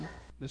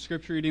The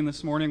scripture reading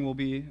this morning will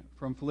be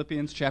from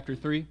Philippians chapter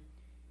 3,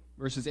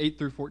 verses 8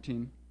 through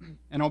 14.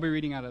 And I'll be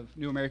reading out of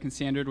New American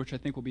Standard, which I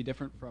think will be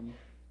different from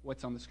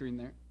what's on the screen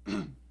there.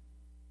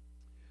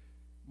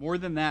 More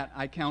than that,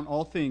 I count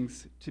all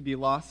things to be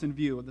lost in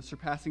view of the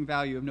surpassing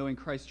value of knowing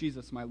Christ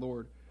Jesus my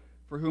Lord,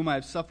 for whom I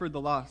have suffered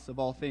the loss of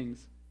all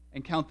things,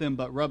 and count them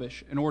but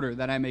rubbish, in order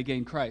that I may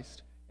gain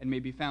Christ, and may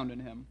be found in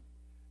him,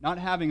 not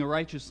having a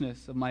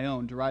righteousness of my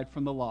own derived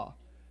from the law,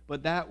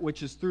 but that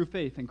which is through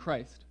faith in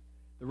Christ,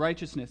 the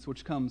righteousness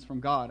which comes from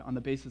God on the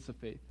basis of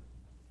faith,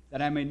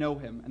 that I may know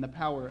him and the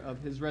power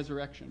of his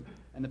resurrection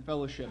and the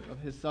fellowship of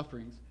his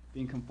sufferings,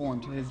 being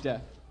conformed to his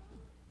death,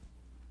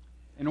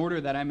 in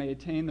order that I may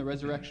attain the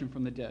resurrection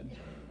from the dead.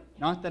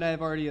 Not that I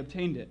have already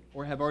obtained it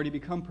or have already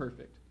become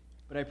perfect,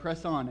 but I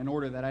press on in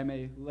order that I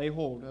may lay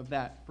hold of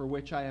that for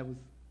which I was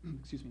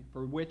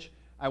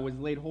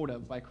laid hold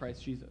of by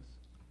Christ Jesus.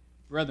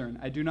 Brethren,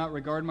 I do not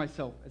regard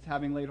myself as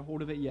having laid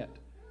hold of it yet,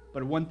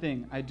 but one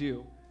thing I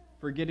do,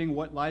 forgetting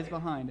what lies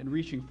behind and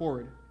reaching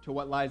forward to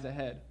what lies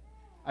ahead.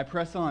 I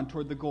press on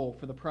toward the goal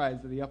for the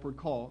prize of the upward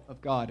call of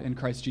God in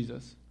Christ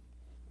Jesus.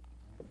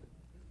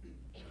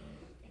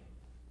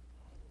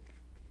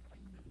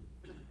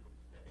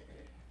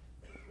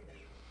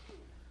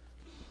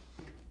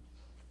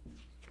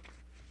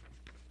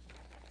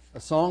 A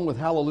song with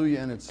hallelujah,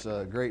 and it's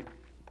a great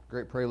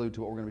prelude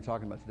to what we're going to be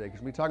talking about today,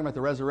 because we're talking about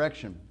the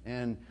resurrection.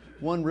 And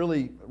one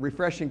really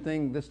refreshing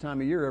thing this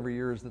time of year, every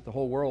year, is that the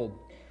whole world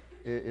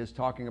is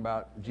talking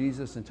about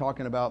Jesus and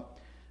talking about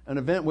an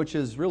event which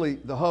is really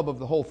the hub of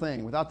the whole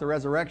thing. Without the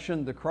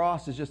resurrection, the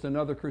cross is just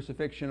another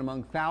crucifixion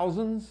among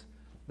thousands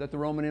that the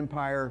Roman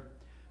Empire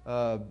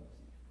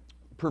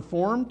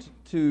performed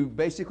to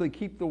basically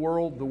keep the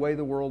world the way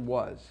the world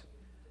was.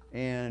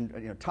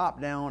 And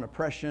top-down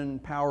oppression,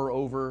 power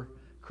over,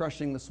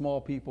 crushing the small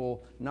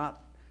people,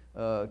 not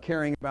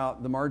caring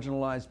about the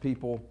marginalized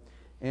people.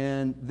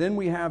 And then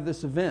we have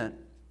this event,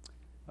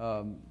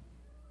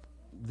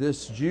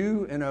 this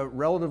Jew in a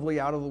relatively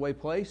out-of-the-way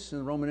place in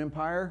the Roman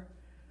Empire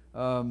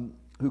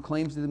who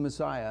claims to be the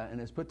Messiah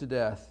and is put to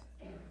death,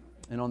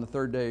 and on the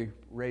third day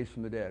raised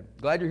from the dead.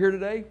 Glad you're here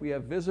today. We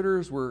have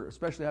visitors. We're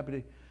especially happy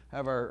to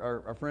have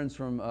our friends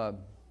from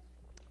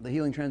the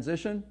Healing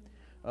Transition.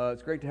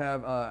 It's great to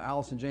have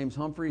Alice and James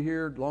Humphrey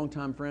here,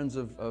 longtime friends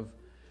of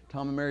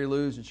Tom and Mary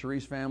Lou's and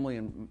Cherie's family,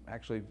 and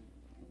actually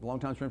a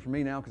longtime friend for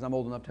me now because I'm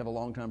old enough to have a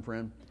longtime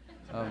friend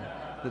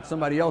that's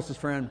somebody else's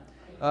friend.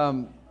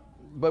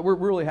 But we're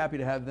really happy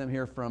to have them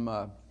here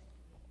from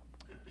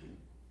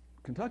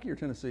Kentucky or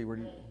Tennessee. Where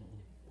do you?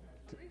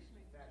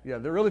 Yeah,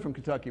 they're really from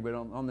Kentucky, but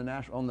on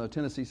the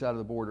Tennessee side of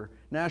the border,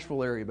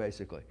 Nashville area,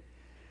 basically.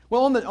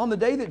 Well, on the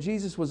day that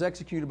Jesus was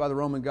executed by the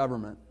Roman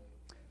government,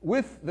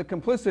 with the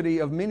complicity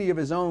of many of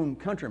his own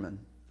countrymen,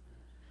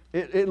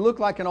 it looked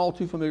like an all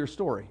too familiar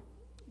story.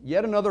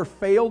 Yet another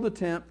failed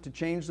attempt to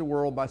change the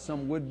world by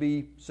some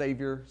would-be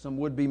Savior, some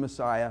would-be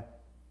Messiah.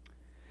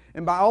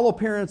 And by all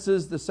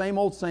appearances, the same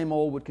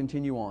old would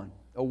continue on.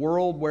 A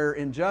world where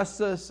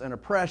injustice and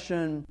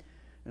oppression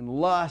and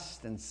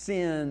lust and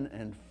sin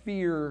and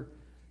fear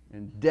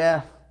and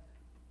death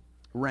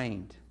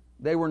reigned.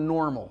 They were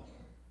normal.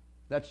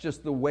 That's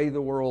just the way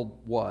the world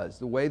was,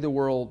 the way the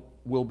world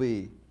will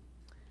be.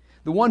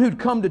 The one who'd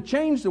come to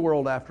change the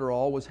world, after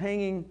all, was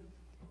hanging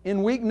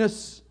in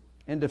weakness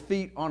and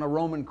defeat on a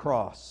Roman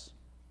cross.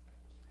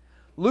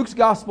 Luke's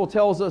gospel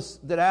tells us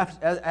that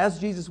as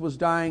Jesus was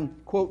dying,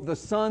 quote, the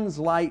sun's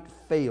light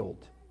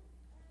failed.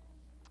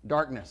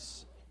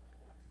 Darkness.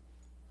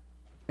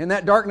 And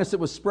that darkness that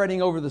was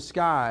spreading over the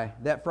sky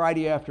that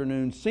Friday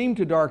afternoon seemed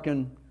to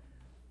darken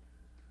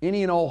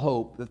any and all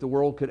hope that the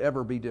world could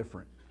ever be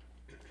different.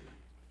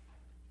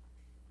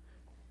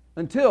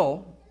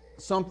 Until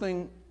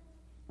something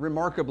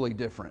remarkably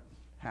different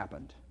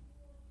happened.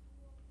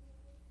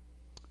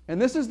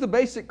 And this is the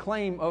basic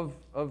claim of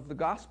the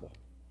gospel.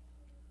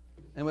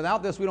 And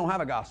without this, we don't have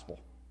a gospel.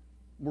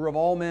 We're of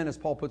all men, as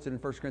Paul puts it in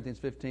 1 Corinthians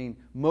 15,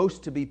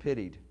 most to be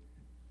pitied.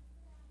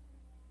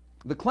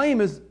 The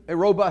claim is a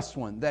robust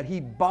one, that he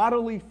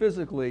bodily,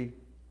 physically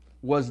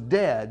was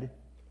dead,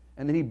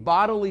 and that he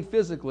bodily,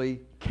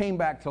 physically came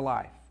back to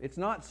life. It's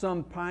not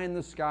some pie in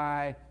the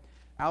sky,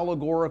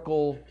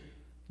 allegorical,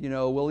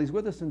 well, he's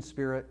with us in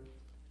spirit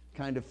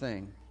kind of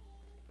thing.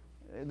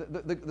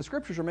 The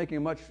Scriptures are making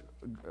a much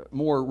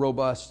more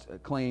robust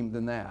claim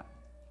than that.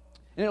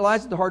 And it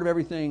lies at the heart of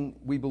everything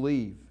we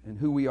believe and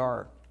who we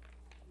are.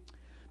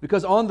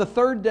 Because on the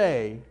third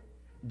day,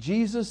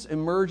 Jesus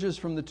emerges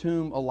from the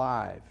tomb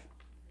alive.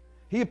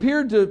 He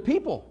appeared to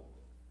people.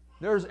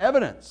 There's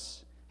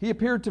evidence. He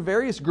appeared to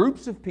various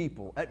groups of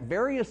people at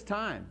various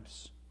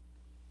times.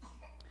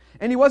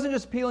 And he wasn't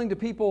just appealing to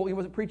people, he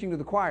wasn't preaching to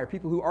the choir,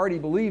 people who already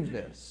believed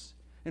this.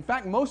 In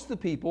fact, most of the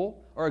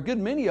people, or a good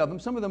many of them,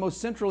 some of the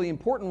most centrally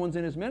important ones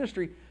in his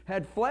ministry,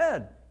 had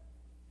fled,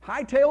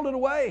 hightailed it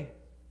away,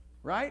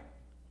 right?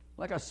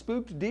 Like a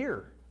spooked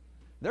deer.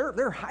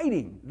 They're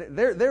hiding.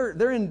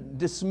 They're in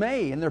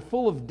dismay, and they're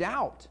full of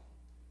doubt.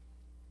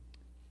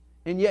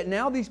 And yet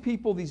now these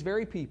people, these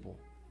very people,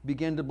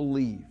 begin to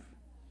believe.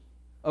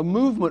 A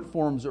movement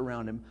forms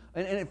around him.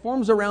 And it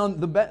forms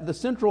around the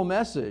central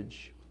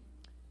message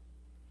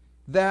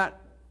that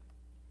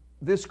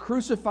this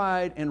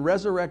crucified and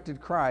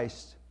resurrected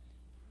Christ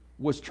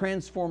was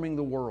transforming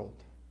the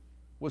world,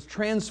 was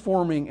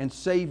transforming and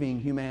saving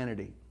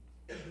humanity.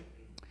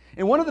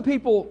 And one of the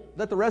people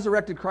that the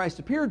resurrected Christ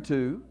appeared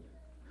to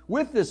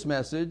with this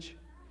message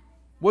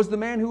was the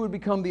man who would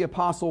become the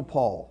Apostle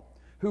Paul,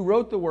 who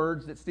wrote the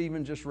words that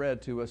Stephen just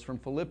read to us from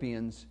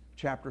Philippians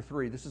chapter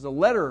 3. This is a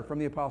letter from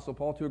the Apostle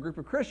Paul to a group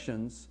of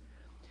Christians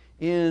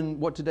in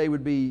what today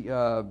would be,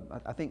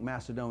 I think,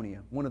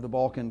 Macedonia, one of the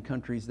Balkan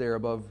countries there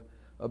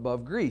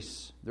above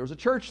Greece. There was a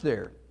church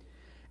there.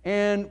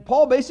 And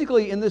Paul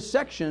basically, in this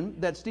section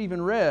that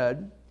Stephen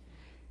read,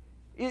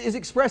 is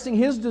expressing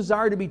his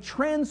desire to be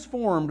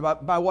transformed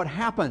by what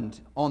happened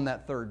on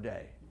that third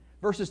day.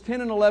 Verses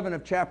 10 and 11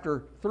 of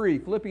chapter 3,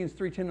 Philippians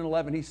 3, 10 and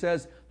 11, he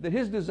says that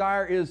his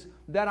desire is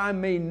that I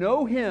may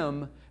know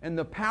Him and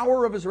the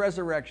power of His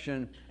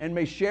resurrection and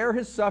may share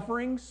His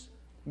sufferings,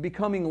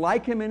 becoming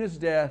like Him in His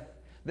death,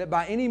 that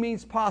by any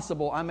means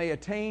possible I may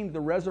attain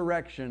the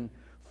resurrection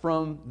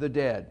from the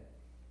dead.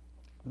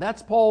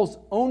 That's Paul's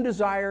own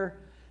desire,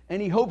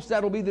 and he hopes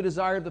that'll be the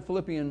desire of the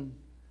Philippian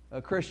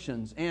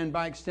Christians, and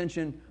by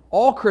extension,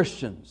 all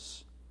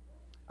Christians.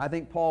 I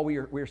think, Paul, we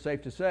are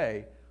safe to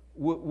say,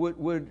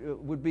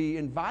 would be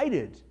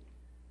invited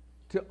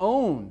to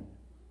own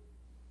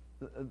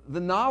the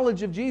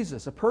knowledge of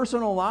Jesus, a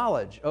personal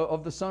knowledge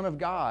of the Son of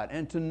God,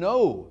 and to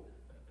know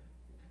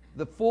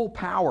the full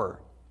power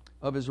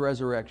of His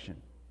resurrection.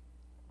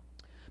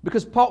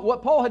 Because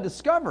what Paul had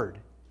discovered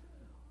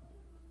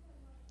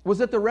was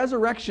that the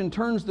resurrection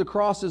turns the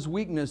cross's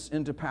weakness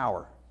into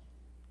power.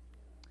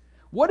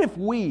 What if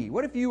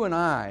you and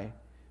I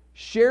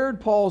shared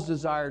Paul's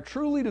desire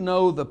truly to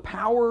know the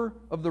power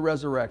of the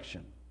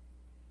resurrection?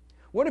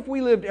 What if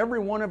we lived every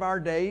one of our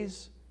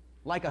days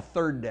like a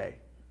third day,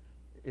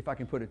 if I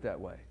can put it that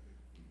way?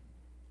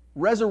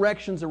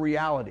 Resurrection's a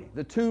reality.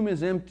 The tomb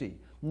is empty.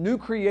 New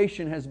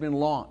creation has been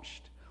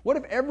launched. What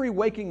if every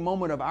waking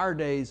moment of our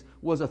days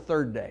was a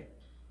third day?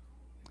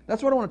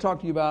 That's what I want to talk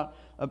to you about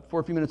for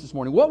a few minutes this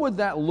morning. What would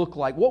that look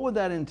like? What would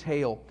that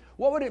entail?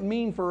 What would it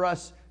mean for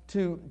us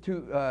to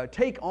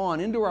take on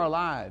into our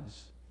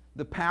lives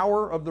the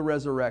power of the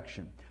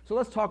resurrection? So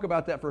let's talk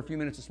about that for a few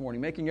minutes this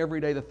morning, making every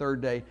day the third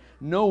day,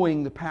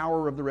 knowing the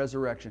power of the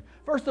resurrection.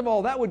 First of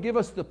all, that would give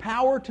us the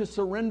power to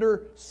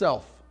surrender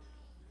self.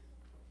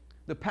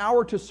 The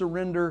power to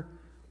surrender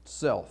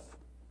self.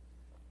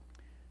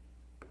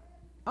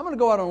 I'm going to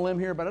go out on a limb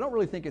here, but I don't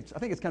really think I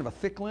think it's kind of a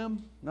thick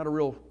limb, not a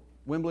real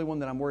wimbly one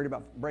that I'm worried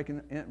about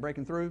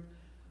breaking through.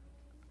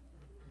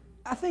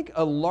 I think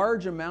a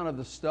large amount of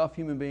the stuff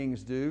human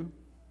beings do,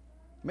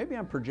 maybe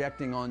I'm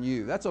projecting on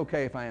you. That's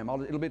okay if I am.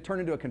 It'll turn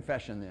into a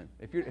confession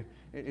then.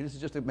 This is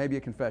just maybe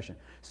a confession.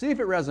 See if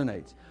it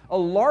resonates. A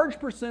large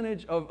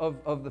percentage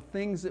of the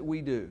things that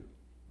we do,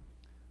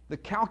 the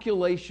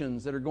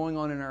calculations that are going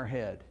on in our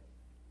head,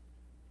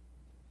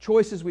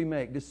 choices we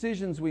make,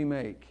 decisions we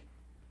make,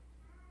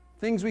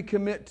 things we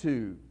commit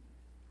to,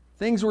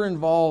 things we're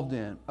involved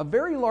in, a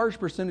very large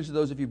percentage of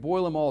those, if you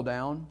boil them all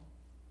down,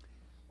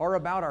 are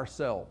about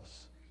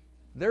ourselves.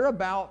 They're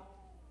about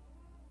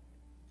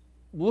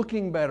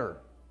looking better,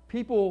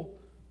 people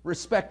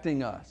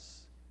respecting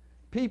us,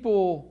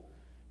 people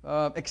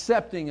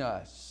accepting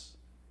us.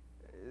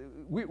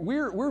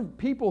 We're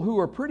people who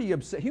are pretty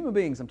obsessed, human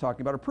beings I'm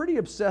talking about, are pretty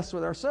obsessed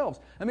with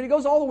ourselves. I mean, it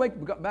goes all the way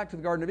back to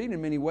the Garden of Eden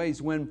in many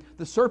ways when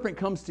the serpent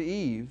comes to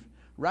Eve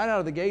right out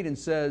of the gate and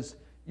says,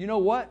 you know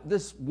what,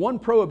 this one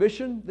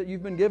prohibition that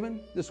you've been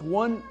given, this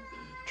one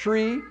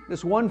tree,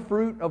 this one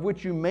fruit of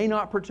which you may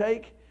not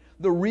partake,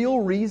 the real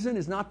reason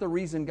is not the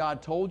reason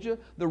God told you.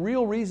 The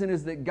real reason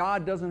is that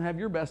God doesn't have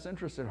your best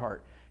interest at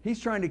heart. He's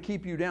trying to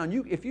keep you down.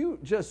 If you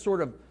just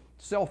sort of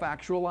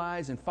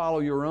self-actualize and follow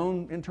your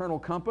own internal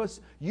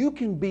compass, you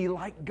can be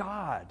like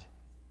God.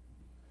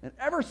 And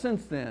ever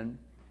since then,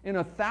 in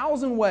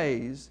 1,000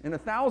 ways, in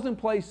 1,000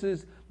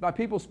 places, by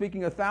people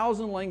speaking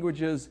 1,000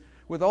 languages,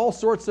 with all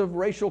sorts of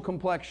racial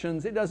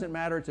complexions, it doesn't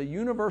matter. It's a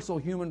universal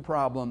human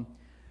problem.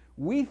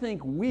 We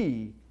think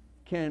we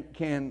can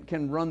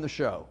run the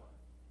show.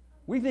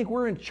 We think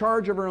we're in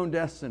charge of our own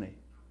destiny.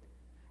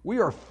 We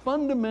are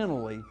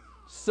fundamentally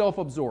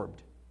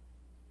self-absorbed.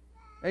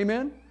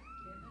 Amen?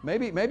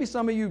 Maybe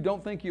some of you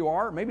don't think you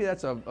are. Maybe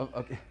that's a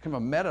kind of a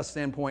meta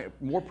standpoint,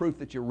 more proof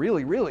that you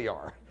really, really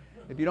are.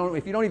 If you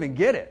don't even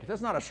get it, if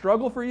that's not a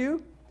struggle for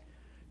you,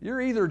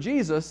 you're either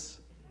Jesus.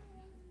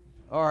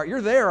 All right,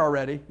 you're there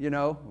already,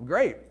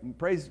 Great.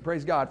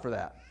 Praise God for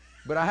that.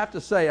 But I have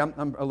to say,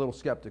 I'm a little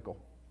skeptical.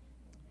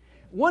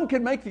 One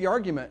could make the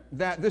argument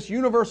that this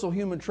universal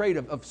human trait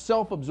of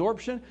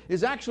self-absorption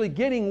is actually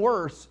getting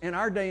worse in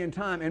our day and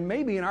time, and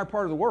maybe in our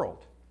part of the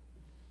world.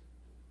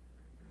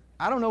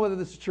 I don't know whether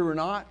this is true or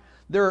not.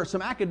 There are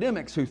some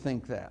academics who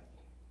think that.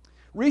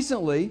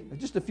 Recently,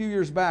 just a few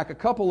years back, a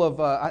couple of,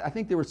 I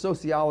think they were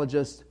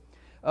sociologists,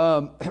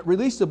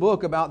 released a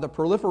book about the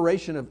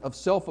proliferation of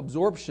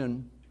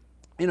self-absorption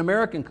in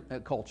American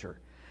culture.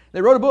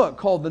 They wrote a book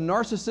called The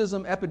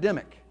Narcissism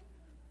Epidemic.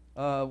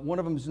 One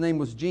of them's name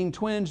was Gene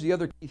Twenge, the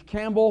other Keith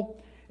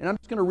Campbell. And I'm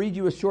just going to read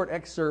you a short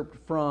excerpt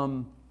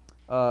from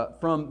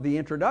the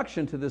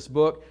introduction to this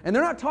book. And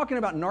they're not talking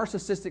about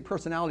narcissistic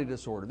personality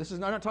disorder. They're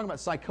not talking about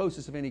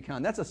psychosis of any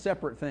kind. That's a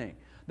separate thing.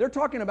 They're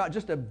talking about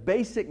just a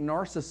basic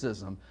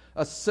narcissism,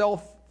 a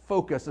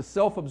self-focus, a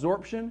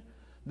self-absorption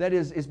that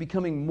is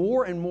becoming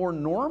more and more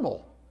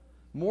normal.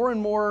 More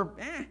and more,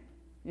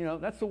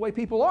 that's the way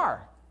people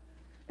are.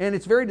 And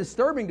it's very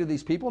disturbing to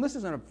these people. And this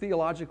isn't a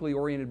theologically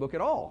oriented book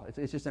at all.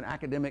 It's just an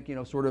academic,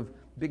 sort of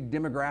big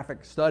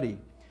demographic study.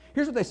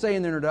 Here's what they say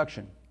in the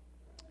introduction.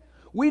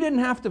 We didn't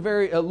have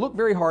to look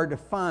very hard to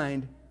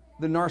find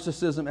the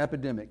narcissism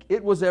epidemic.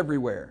 It was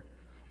everywhere.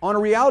 On a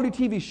reality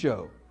TV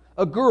show,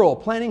 a girl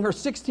planning her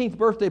 16th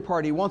birthday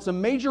party wants a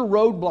major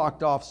road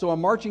blocked off so a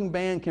marching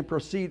band can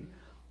precede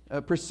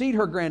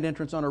her grand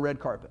entrance on a red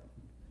carpet.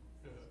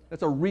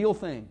 That's a real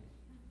thing.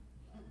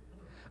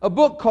 A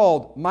book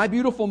called My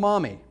Beautiful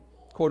Mommy,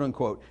 quote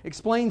unquote,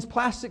 explains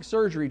plastic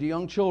surgery to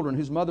young children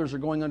whose mothers are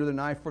going under the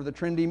knife for the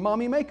trendy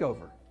mommy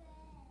makeover.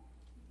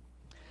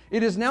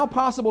 It is now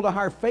possible to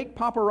hire fake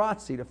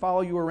paparazzi to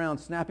follow you around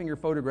snapping your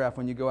photograph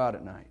when you go out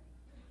at night.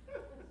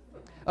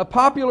 A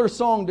popular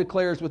song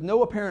declares with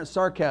no apparent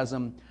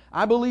sarcasm,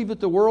 I believe that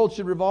the world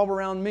should revolve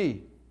around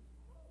me.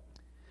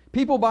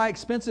 People buy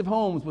expensive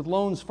homes with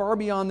loans far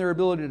beyond their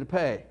ability to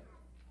pay.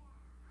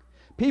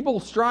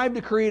 People strive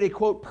to create a,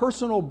 quote,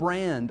 personal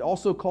brand,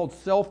 also called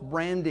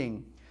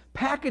self-branding,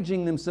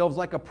 packaging themselves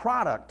like a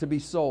product to be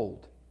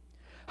sold.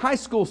 High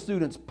school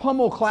students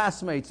pummel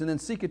classmates and then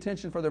seek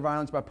attention for their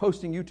violence by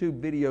posting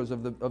YouTube videos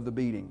of the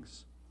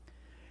beatings.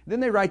 Then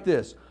they write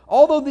this,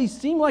 although these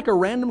seem like a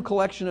random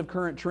collection of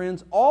current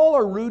trends, all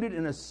are rooted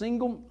in a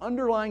single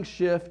underlying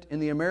shift in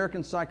the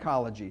American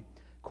psychology,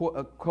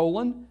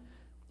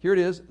 here it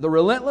is, the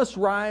relentless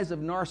rise of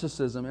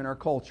narcissism in our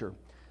culture.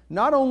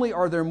 Not only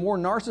are there more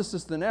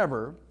narcissists than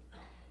ever,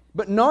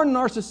 but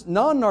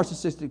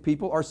non-narcissistic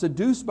people are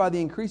seduced by the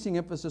increasing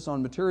emphasis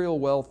on material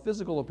wealth,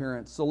 physical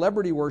appearance,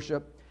 celebrity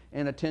worship,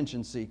 and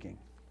attention seeking.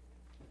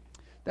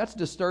 That's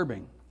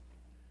disturbing.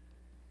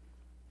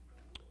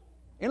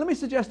 And let me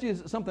suggest to you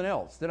something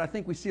else that I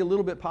think we see a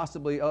little bit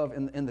possibly of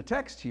in the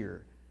text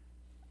here.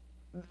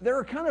 There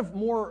are kind of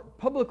more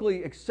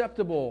publicly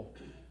acceptable,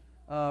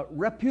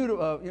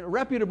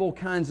 reputable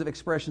kinds of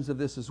expressions of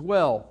this as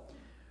well.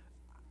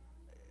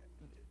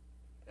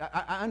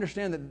 I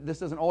understand that this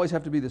doesn't always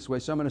have to be this way,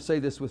 so I'm going to say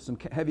this with some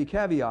heavy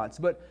caveats.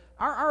 But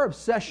our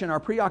obsession, our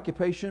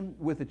preoccupation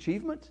with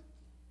achievement,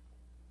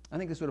 I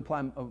think this would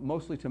apply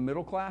mostly to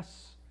middle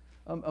class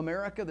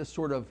America. This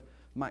sort of,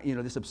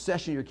 this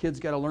obsession, your kids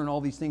got to learn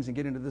all these things and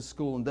get into this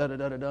school and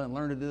da-da-da-da-da and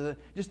learn to do that.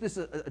 Just this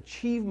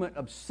achievement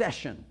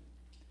obsession.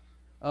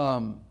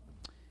 That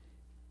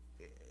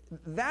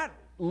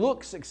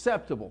looks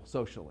acceptable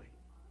socially.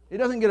 It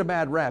doesn't get a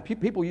bad rap.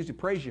 People usually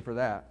praise you for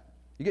that.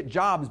 You get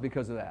jobs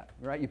because of that,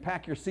 right? You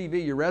pack your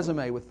CV, your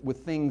resume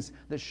with things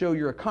that show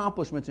your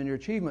accomplishments and your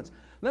achievements.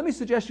 Let me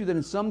suggest to you that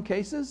in some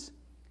cases,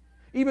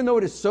 even though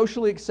it is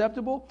socially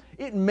acceptable,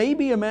 it may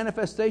be a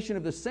manifestation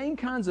of the same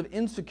kinds of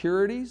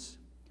insecurities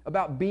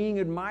about being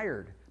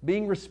admired,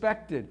 being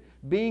respected,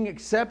 being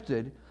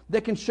accepted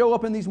that can show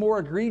up in these more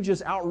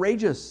egregious,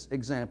 outrageous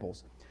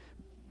examples.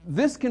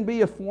 This can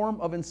be a form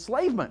of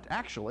enslavement,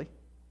 actually.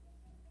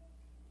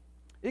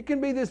 It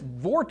can be this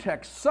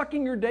vortex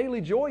sucking your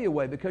daily joy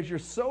away because you're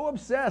so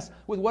obsessed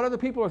with what other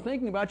people are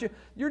thinking about you,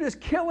 you're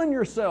just killing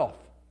yourself.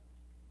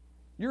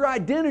 Your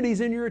identity's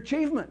in your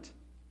achievement.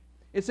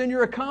 It's in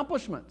your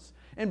accomplishments.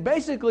 And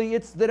basically,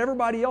 it's that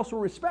everybody else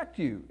will respect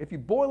you if you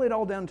boil it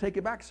all down and take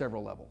it back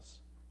several levels.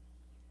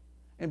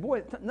 And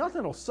boy,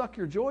 nothing will suck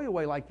your joy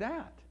away like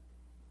that.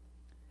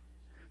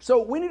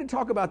 So we need to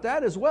talk about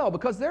that as well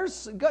because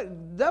the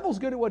devil's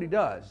good at what he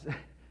does.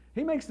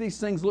 He makes these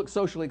things look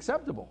socially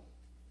acceptable.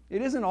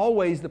 It isn't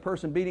always the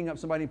person beating up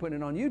somebody and putting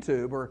it on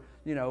YouTube or,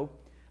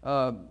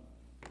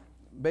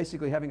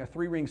 basically having a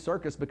 3-ring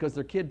circus because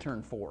their kid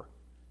turned 4,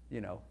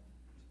 a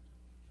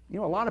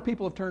lot of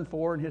people have turned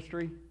 4 in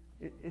history.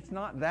 It's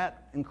not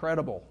that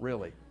incredible,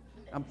 really.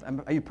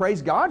 You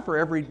praise God for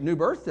every new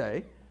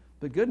birthday,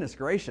 but goodness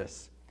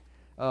gracious.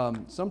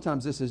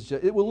 Sometimes this is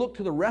just, it will look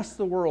to the rest of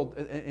the world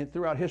and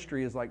throughout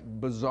history as like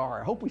bizarre.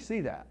 I hope we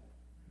see that.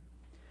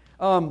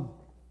 The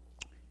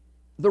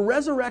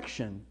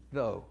resurrection,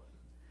 though,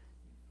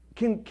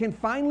 can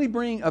finally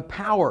bring a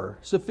power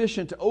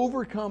sufficient to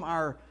overcome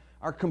our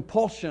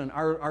compulsion,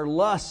 our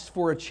lust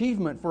for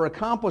achievement, for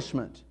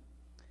accomplishment.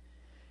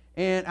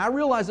 And I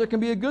realize there can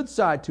be a good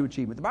side to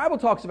achievement. The Bible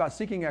talks about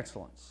seeking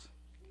excellence,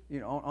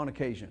 on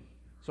occasion.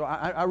 So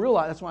I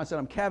realize, that's why I said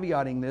I'm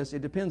caveating this.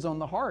 It depends on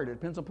the heart. It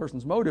depends on a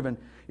person's motive. And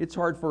it's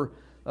hard for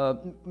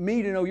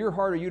me to know your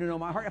heart or you to know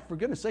my heart. For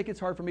goodness sake, it's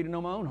hard for me to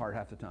know my own heart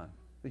half the time.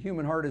 The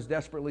human heart is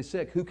desperately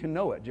sick. Who can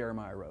know it,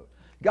 Jeremiah wrote.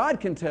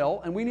 God can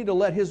tell, and we need to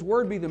let His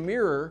Word be the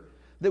mirror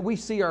that we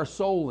see our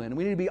soul in.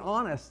 We need to be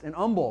honest and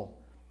humble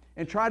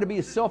and try to be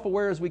as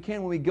self-aware as we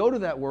can when we go to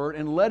that Word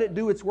and let it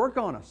do its work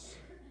on us.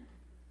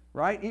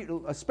 right?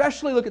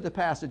 Especially look at the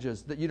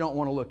passages that you don't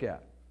want to look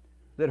at,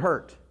 that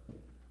hurt,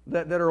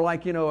 that are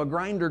like, a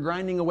grinder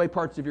grinding away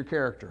parts of your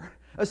character.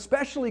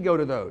 Especially go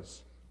to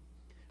those,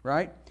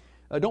 right?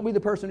 Don't be the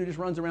person who just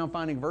runs around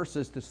finding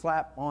verses to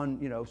slap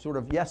on, sort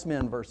of yes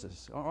men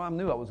verses. Oh, I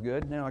knew I was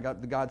good. Now I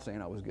got the God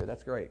saying I was good.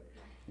 That's great.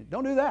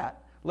 Don't do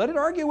that. Let it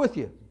argue with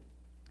you.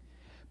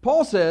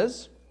 Paul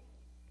says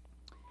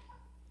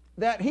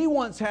that he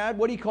once had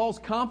what he calls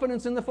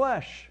confidence in the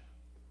flesh.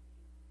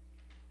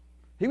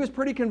 He was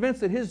pretty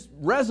convinced that his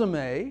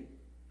resume,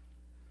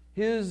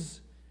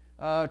 his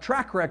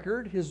track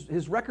record,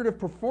 his record of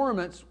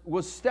performance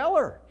was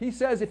stellar. He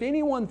says if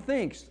anyone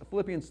thinks,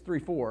 Philippians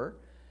 3:4,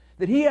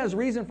 that he has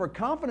reason for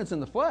confidence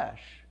in the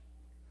flesh,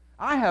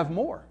 I have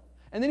more.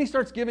 And then he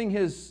starts giving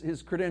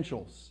his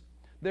credentials.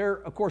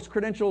 They're, of course,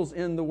 credentials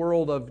in the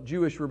world of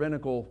Jewish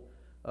rabbinical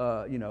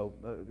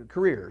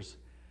careers.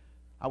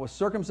 I was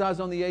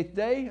circumcised on the 8th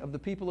day of the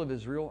people of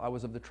Israel. I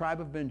was of the tribe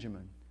of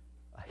Benjamin,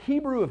 a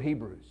Hebrew of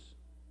Hebrews.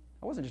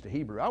 I wasn't just a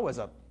Hebrew. I was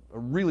a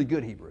really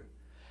good Hebrew.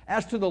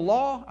 As to the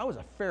law, I was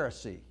a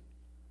Pharisee.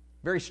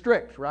 Very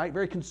strict, right?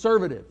 Very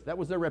conservative. That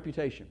was their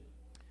reputation.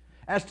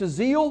 As to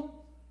zeal,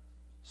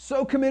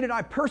 so committed,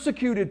 I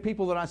persecuted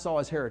people that I saw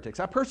as heretics.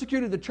 I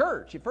persecuted the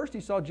church. At first he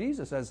saw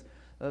Jesus as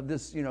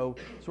this,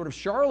 sort of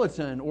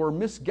charlatan or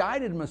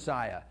misguided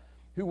Messiah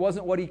who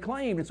wasn't what he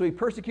claimed, and so he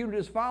persecuted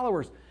his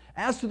followers.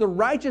 As to the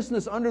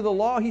righteousness under the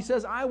law, he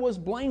says, I was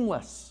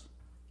blameless.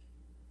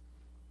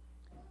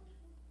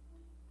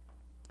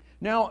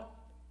 Now,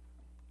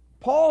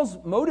 Paul's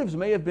motives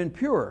may have been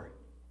pure,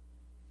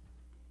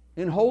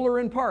 in whole or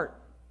in part.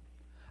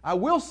 I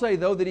will say,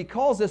 though, that he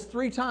calls this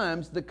 3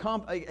 times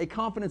a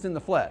confidence in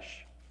the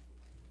flesh.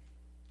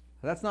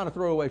 That's not a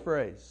throwaway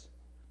phrase.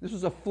 This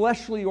was a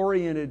fleshly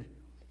oriented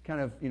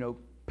kind of,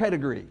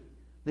 pedigree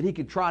that he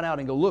could trot out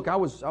and go, look, I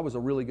was a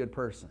really good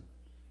person.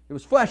 It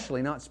was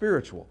fleshly, not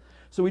spiritual.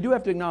 So we do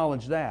have to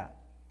acknowledge that.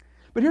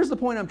 But here's the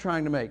point I'm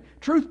trying to make.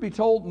 Truth be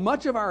told,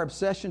 much of our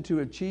obsession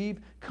to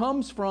achieve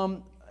comes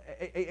from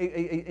an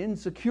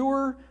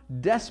insecure,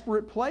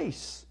 desperate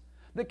place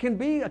that can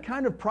be a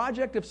kind of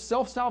project of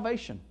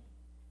self-salvation.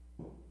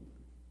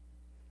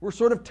 We're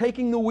sort of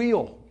taking the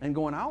wheel and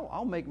going,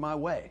 I'll make my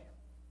way.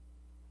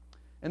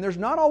 And there's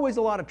not always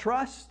a lot of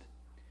trust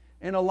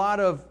and a lot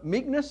of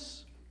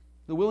meekness,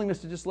 the willingness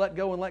to just let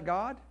go and let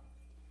God.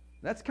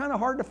 That's kind of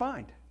hard to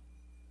find.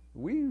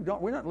 We're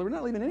not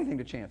leaving anything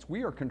to chance.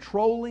 We are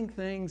controlling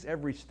things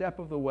every step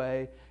of the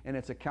way, and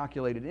it's a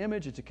calculated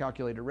image, it's a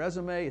calculated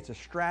resume, it's a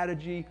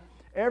strategy,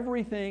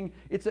 everything.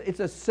 It's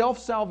a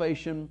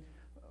self-salvation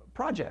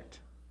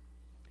project.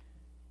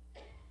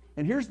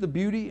 And here's the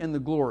beauty and the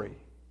glory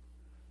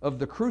of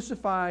the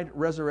crucified,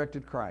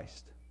 resurrected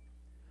Christ.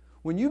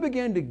 When you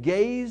begin to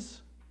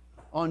gaze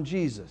on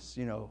Jesus,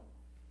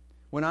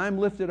 when I'm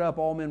lifted up,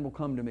 all men will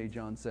come to me,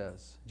 John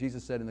says.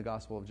 Jesus said in the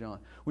Gospel of John.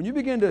 When you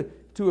begin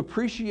to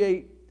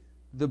appreciate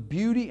the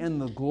beauty and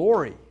the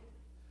glory,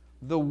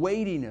 the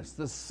weightiness,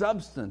 the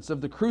substance of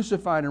the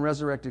crucified and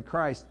resurrected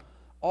Christ,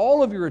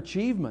 all of your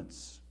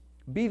achievements,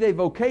 be they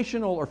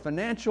vocational or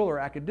financial or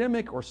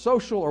academic or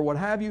social or what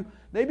have you,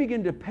 they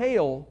begin to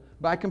pale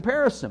by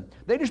comparison.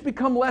 They just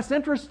become less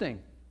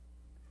interesting.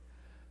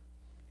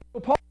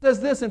 Well, Paul says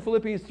this in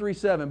Philippians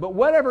 3:7, but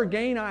whatever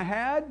gain I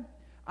had,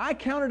 I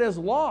count it as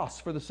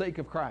loss for the sake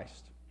of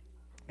Christ.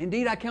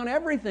 Indeed, I count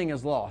everything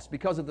as loss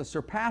because of the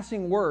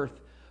surpassing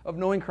worth of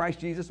knowing Christ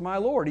Jesus my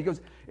Lord. He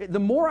goes, the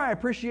more I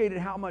appreciated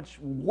how much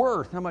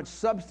worth, how much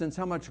substance,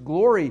 how much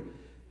glory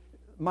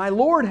my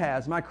Lord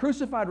has, my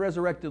crucified,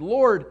 resurrected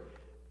Lord,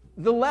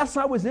 the less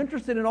I was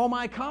interested in all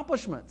my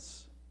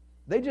accomplishments.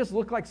 They just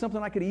look like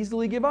something I could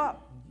easily give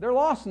up. They're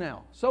lost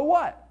now. So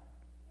what?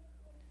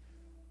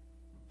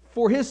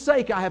 For His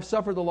sake I have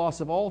suffered the loss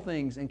of all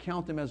things and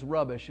count them as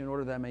rubbish in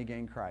order that I may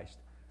gain Christ.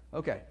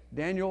 Okay,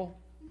 Daniel,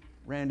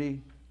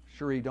 Randy,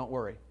 Cherie, don't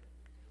worry.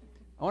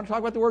 I want to talk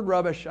about the word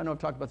rubbish. I know I've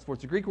talked about this before.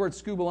 It's the Greek word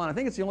skubalon. I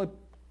think it's the only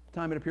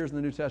time it appears in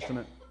the New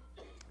Testament.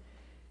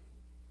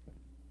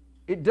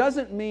 It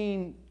doesn't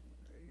mean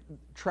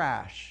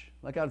trash,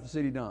 like out of the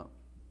city dump.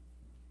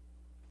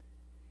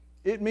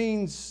 It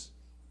means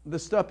the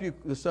stuff you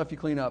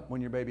clean up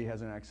when your baby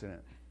has an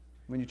accident,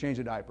 when you change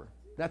a diaper.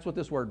 That's what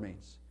this word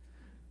means.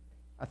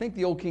 I think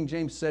the old King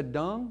James said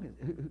dung.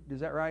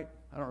 Is that right?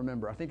 I don't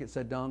remember. I think it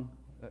said dung.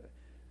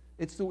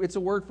 It's a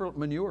word for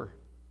manure.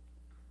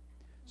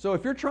 So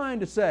if you're trying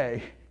to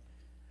say,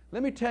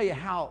 let me tell you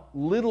how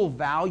little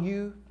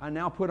value I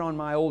now put on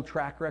my old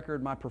track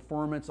record, my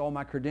performance, all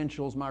my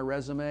credentials, my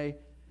resume,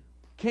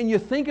 can you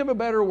think of a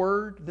better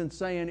word than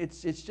saying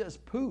it's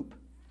just poop?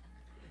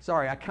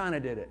 Sorry, I kind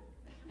of did it.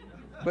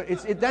 But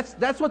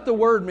that's what the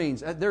word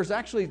means. There's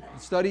actually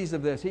studies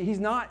of this. He's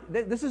not.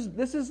 This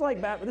is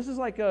like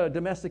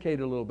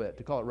domesticated a little bit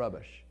to call it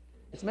rubbish.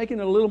 It's making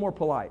it a little more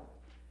polite.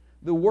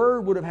 The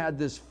word would have had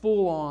this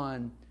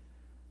full-on,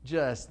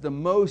 just the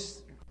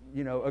most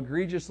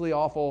egregiously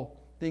awful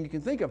thing you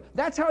can think of.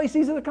 That's how he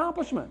sees his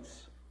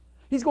accomplishments.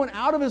 He's going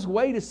out of his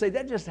way to say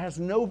that just has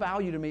no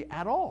value to me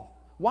at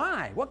all.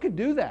 Why? What could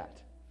do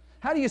that?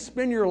 How do you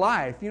spend your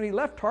life? You know, he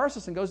left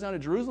Tarsus and goes down to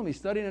Jerusalem. He's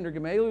studying under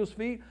Gamaliel's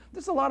feet.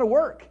 This is a lot of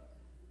work.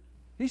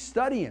 He's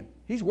studying.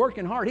 He's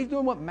working hard. He's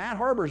doing what Matt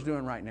Harbor's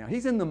doing right now.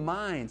 He's in the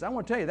mines. I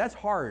want to tell you, that's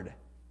hard.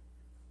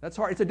 That's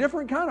hard. It's a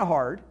different kind of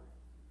hard,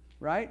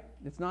 right?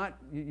 It's not,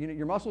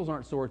 your muscles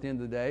aren't sore at the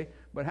end of the day,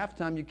 but half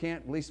the time you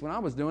can't, at least when I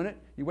was doing it,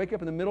 you wake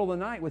up in the middle of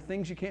the night with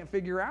things you can't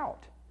figure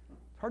out.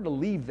 It's hard to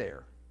leave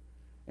there.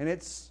 And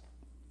it's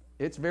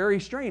very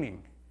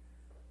straining.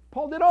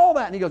 Paul did all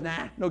that, and he goes,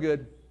 nah, no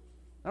good.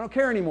 I don't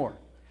care anymore.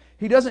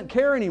 He doesn't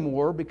care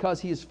anymore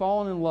because he has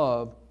fallen in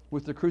love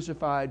with the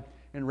crucified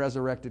and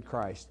resurrected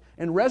Christ.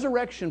 And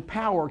resurrection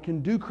power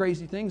can do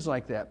crazy things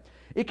like that.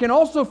 It can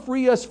also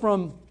free us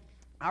from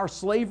our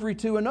slavery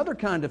to another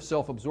kind of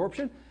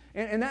self-absorption,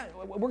 and that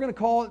we're going to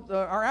call it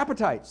our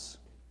appetites.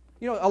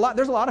 You know,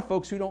 there's a lot of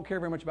folks who don't care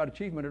very much about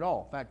achievement at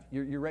all. In fact,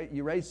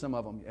 you raise some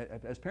of them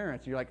as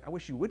parents. You're like, I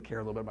wish you would care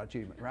a little bit about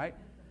achievement, right?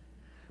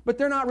 But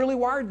they're not really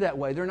wired that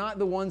way. They're not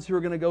the ones who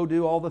are going to go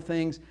do all the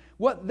things.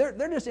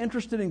 They're just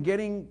interested in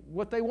getting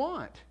what they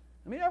want.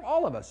 I mean,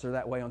 all of us are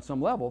that way on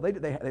some level.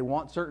 They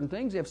want certain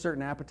things. They have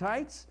certain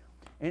appetites,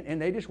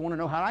 and they just want to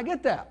know, how do I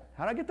get that?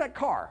 How do I get that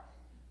car?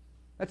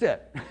 That's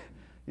it.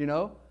 You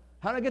know,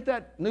 how do I get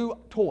that new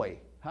toy?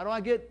 How do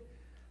I get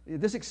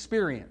this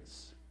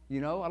experience?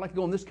 You know, I'd like to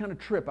go on this kind of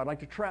trip. I'd like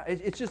to try.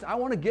 It's just, I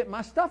want to get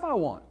my stuff I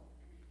want.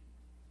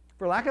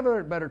 For lack of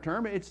a better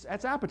term,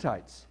 that's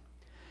appetites.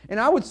 And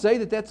I would say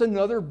that that's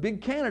another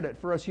big candidate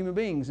for us human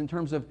beings in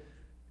terms of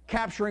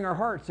capturing our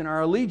hearts and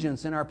our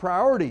allegiance and our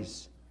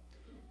priorities.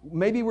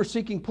 Maybe we're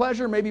seeking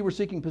pleasure, maybe we're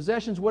seeking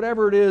possessions,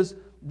 whatever it is.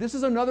 This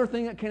is another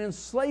thing that can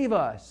enslave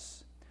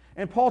us.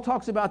 And Paul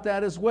talks about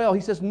that as well.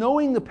 He says,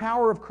 knowing the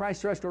power of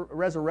Christ's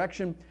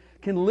resurrection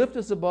can lift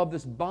us above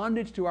this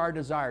bondage to our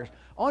desires.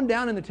 On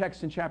down in the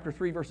text in chapter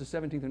 3, verses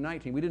 17 through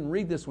 19. We didn't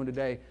read this one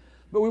today,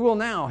 but we will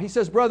now. He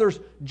says, brothers,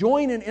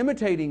 join in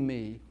imitating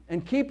me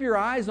and keep your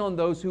eyes on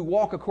those who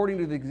walk according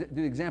to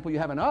the example you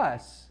have in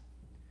us.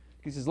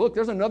 He says, look,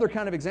 there's another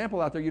kind of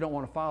example out there you don't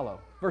want to follow.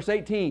 Verse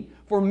 18,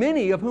 for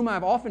many of whom I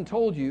have often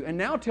told you, and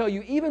now tell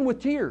you even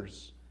with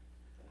tears,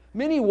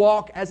 many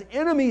walk as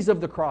enemies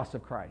of the cross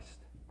of Christ.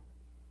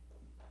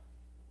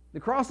 The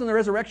cross and the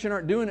resurrection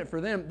aren't doing it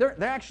for them.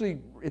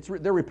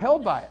 They're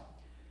repelled by it.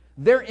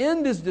 Their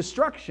end is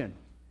destruction.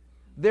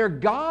 Their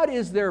God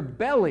is their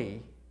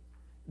belly.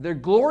 Their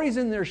glory is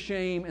in their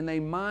shame, and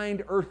they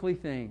mind earthly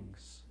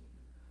things.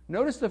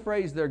 Notice the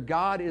phrase, their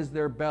God is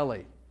their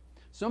belly.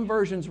 Some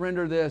versions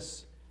render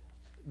this,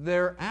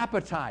 their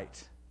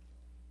appetite.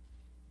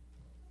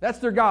 That's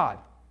their God.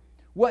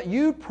 What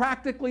you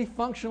practically,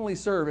 functionally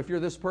serve, if you're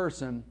this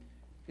person,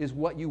 is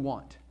what you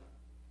want.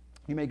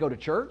 You may go to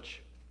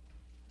church.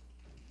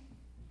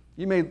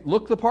 You may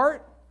look the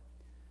part.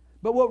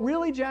 But what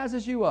really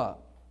jazzes you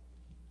up,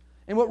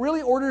 and what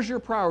really orders your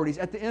priorities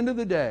at the end of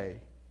the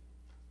day,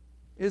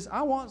 is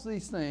I want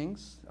these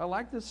things. I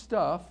like this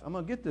stuff. I'm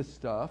going to get this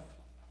stuff.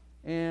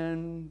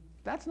 And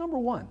that's number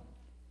one.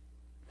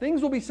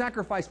 Things will be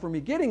sacrificed for me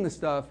getting the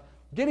stuff.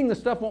 Getting the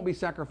stuff won't be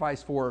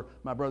sacrificed for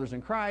my brothers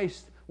in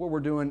Christ, what we're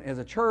doing as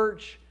a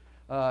church,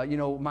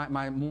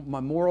 my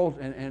moral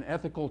and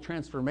ethical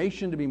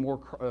transformation to be more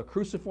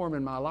cruciform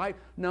in my life.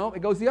 No,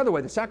 it goes the other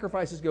way. The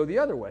sacrifices go the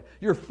other way.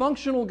 Your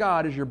functional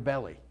God is your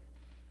belly.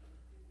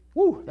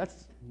 Woo,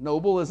 that's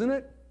noble, isn't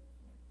it?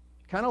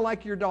 Kind of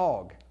like your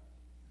dog,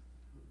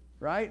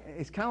 right?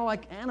 It's kind of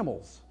like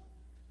animals.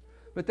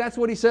 But that's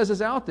what he says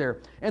is out there.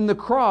 And the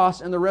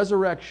cross and the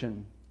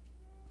resurrection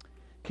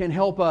can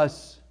help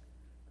us,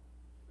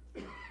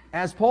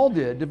 as Paul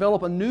did,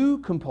 develop a new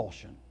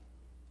compulsion.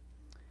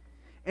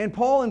 And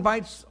Paul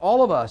invites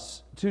all of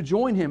us to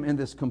join him in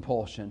this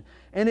compulsion.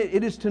 And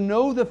it is to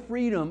know the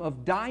freedom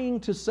of dying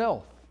to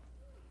self.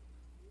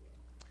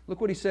 Look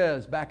what he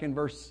says back in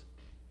verse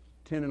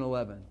 10 and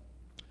 11.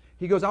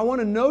 He goes, I want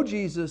to know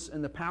Jesus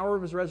and the power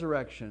of His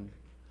resurrection.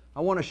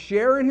 I want to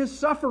share in His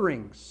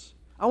sufferings.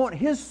 I want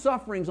His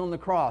sufferings on the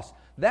cross.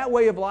 That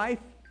way of life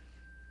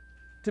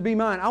to be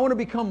mine. I want to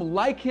become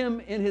like Him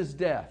in His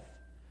death,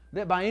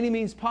 that by any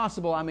means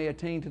possible I may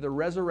attain to the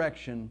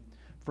resurrection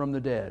from the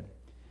dead.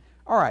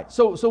 All right,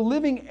 so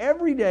living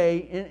every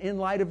day in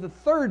light of the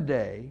third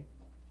day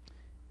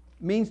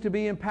means to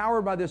be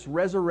empowered by this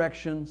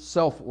resurrection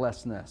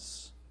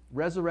selflessness.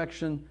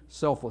 Resurrection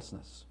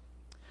selflessness.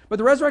 But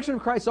the resurrection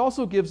of Christ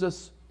also gives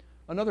us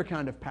another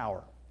kind of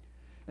power.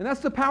 And that's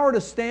the power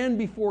to stand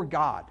before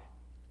God.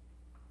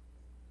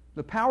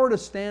 The power to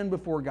stand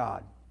before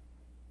God.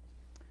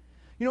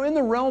 You know, in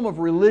the realm of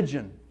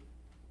religion,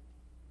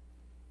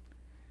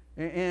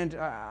 and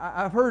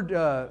I've heard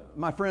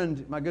my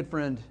good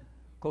friend,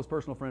 close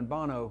personal friend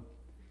Bono,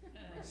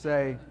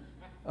 say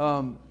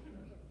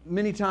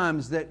many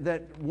times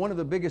that one of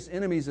the biggest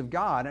enemies of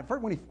God,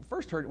 when I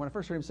first heard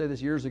him say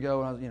this years ago,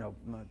 when I was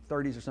in my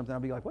 30s or something,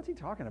 I'd be like, what's he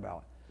talking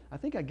about? I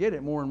think I get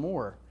it more and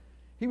more.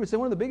 He would say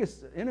one of the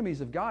biggest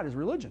enemies of God is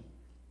religion.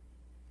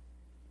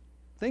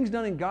 Things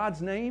done in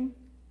God's name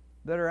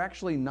that are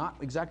actually not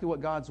exactly what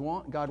God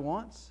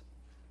wants.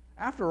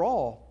 After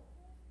all,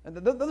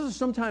 those are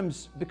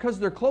sometimes, because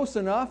they're close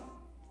enough,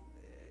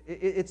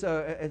 it's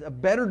a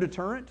better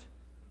deterrent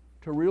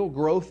to real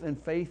growth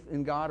and faith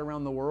in God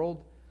around the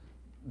world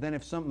than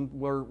if something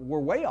were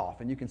way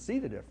off and you can see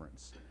the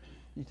difference.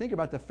 You think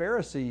about the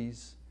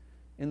Pharisees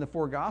in the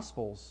four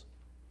Gospels,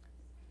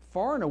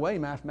 far and away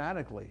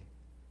mathematically,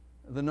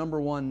 the number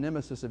one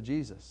nemesis of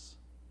Jesus.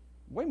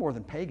 Way more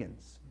than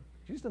pagans.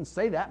 Jesus doesn't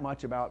say that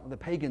much about the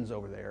pagans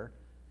over there.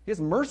 He has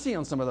mercy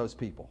on some of those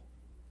people.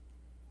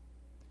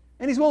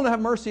 And He's willing to have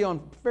mercy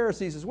on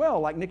Pharisees as well,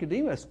 like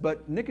Nicodemus.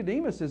 But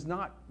Nicodemus is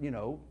not,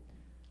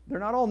 they're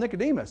not all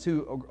Nicodemus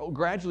who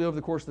gradually over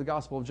the course of the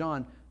Gospel of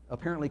John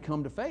apparently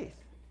come to faith.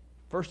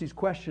 First he's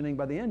questioning,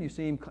 by the end you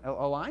see him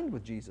aligned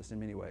with Jesus in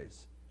many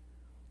ways.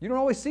 You don't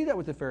always see that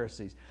with the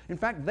Pharisees. In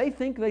fact, they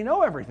think they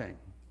know everything.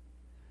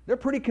 They're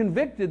pretty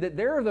convicted that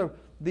they're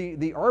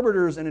the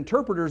arbiters and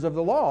interpreters of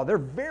the law. They're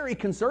very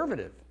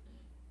conservative.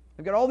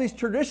 They've got all these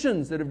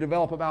traditions that have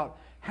developed about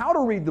how to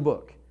read the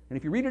book. And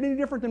if you read it any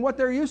different than what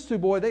they're used to,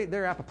 boy,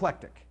 they're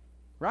apoplectic.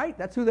 Right?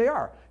 That's who they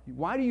are.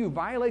 Why do you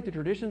violate the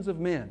traditions of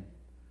men?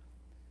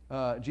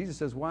 Jesus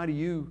says, why do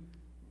you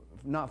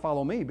not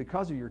follow me?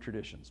 Because of your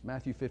traditions.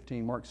 Matthew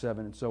 15, Mark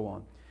 7, and so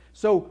on.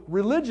 So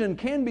religion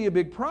can be a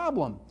big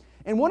problem.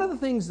 And one of the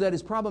things that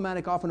is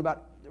problematic often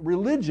about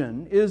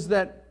religion is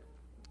that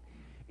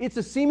it's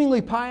a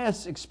seemingly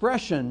pious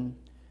expression,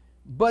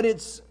 but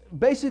it's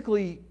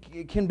basically,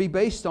 it can be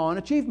based on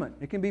achievement.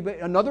 It can be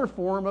another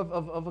form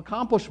of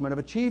accomplishment, of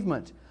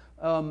achievement.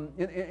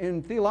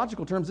 In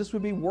theological terms, this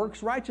would be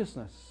works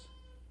righteousness.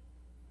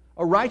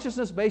 A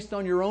righteousness based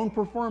on your own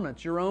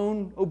performance, your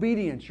own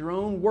obedience, your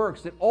own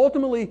works. That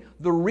ultimately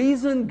the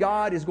reason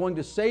God is going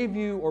to save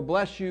you or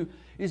bless you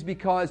is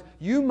because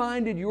you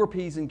minded your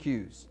P's and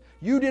Q's.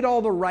 You did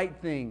all the right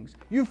things.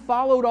 You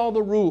followed all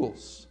the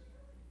rules.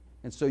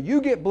 And so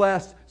you get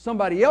blessed.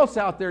 Somebody else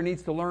out there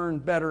needs to learn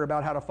better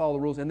about how to follow the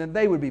rules, and then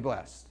they would be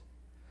blessed.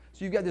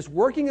 So you've got this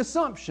working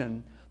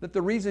assumption that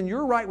the reason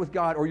you're right with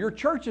God or your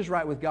church is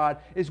right with God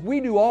is we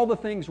do all the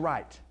things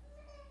right.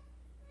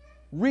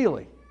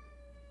 Really?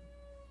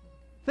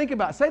 Think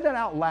about it. Say that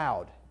out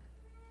loud.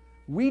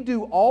 We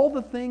do all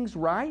the things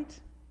right?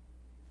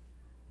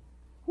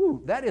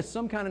 Whew, that is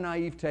some kind of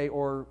naivete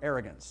or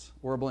arrogance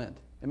or a blend,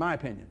 in my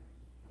opinion.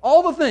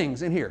 All the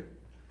things in here.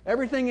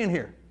 Everything in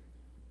here.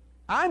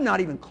 I'm not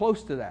even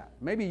close to that.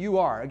 Maybe you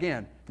are.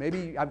 Again,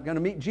 maybe I'm going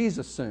to meet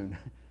Jesus soon.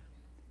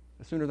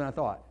 Sooner than I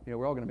thought.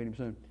 We're all going to meet Him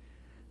soon.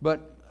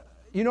 But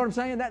you know what I'm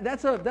saying?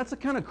 That's a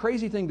kind of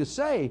crazy thing to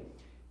say.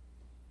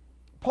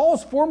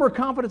 Paul's former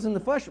confidence in the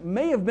flesh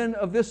may have been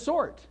of this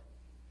sort.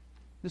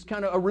 This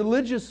kind of a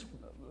religious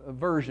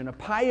version,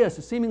 a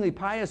seemingly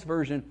pious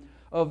version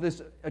of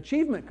this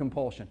achievement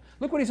compulsion.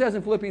 Look what he says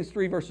in Philippians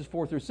 3, verses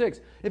 4 through 6.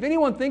 If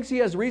anyone thinks he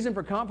has reason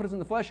for confidence in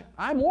the flesh,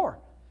 I'm more.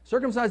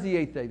 Circumcised the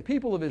 8th day, the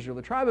people of Israel,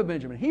 the tribe of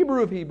Benjamin,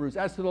 Hebrew of Hebrews,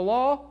 as to the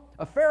law,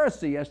 a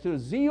Pharisee, as to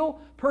zeal,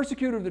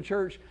 persecutor of the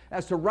church,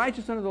 as to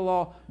righteousness under the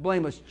law,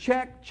 blameless.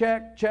 Check,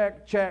 check,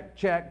 check, check,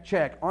 check,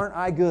 check. Aren't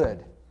I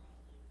good?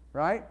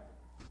 Right?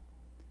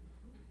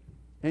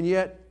 And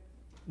yet,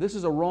 this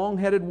is a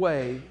wrong-headed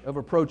way of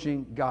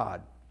approaching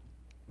God.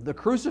 The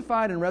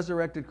crucified and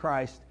resurrected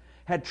Christ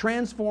had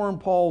transformed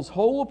Paul's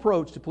whole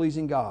approach to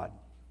pleasing God.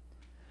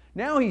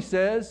 Now he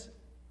says,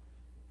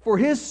 for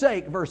His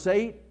sake, verse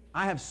 8,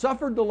 I have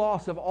suffered the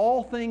loss of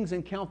all things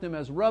and count them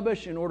as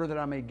rubbish in order that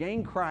I may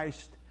gain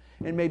Christ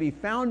and may be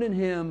found in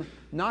Him,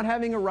 not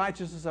having a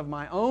righteousness of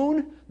my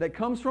own that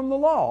comes from the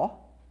law.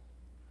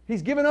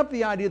 He's given up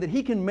the idea that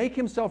he can make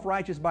himself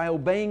righteous by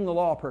obeying the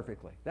law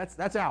perfectly.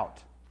 That's out.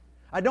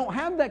 I don't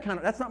have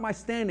that's not my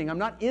standing. I'm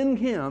not in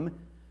Him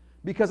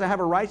because I have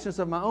a righteousness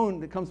of my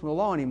own that comes from the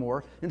law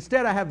anymore.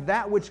 Instead, I have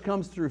that which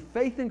comes through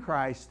faith in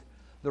Christ,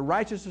 the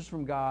righteousness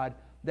from God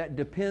that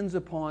depends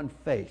upon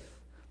faith.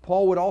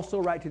 Paul would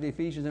also write to the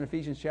Ephesians in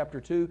Ephesians chapter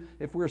 2,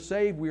 if we're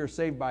saved, we are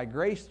saved by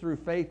grace through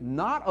faith,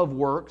 not of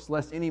works,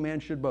 lest any man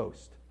should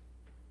boast.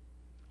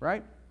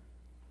 Right?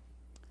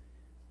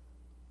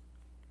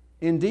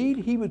 Indeed,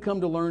 he would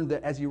come to learn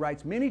that, as he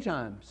writes many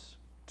times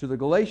to the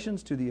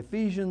Galatians, to the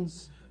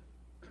Ephesians,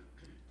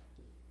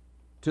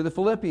 to the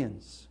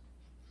Philippians,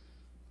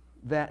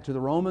 to the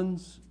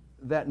Romans,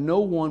 that no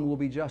one will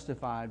be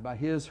justified by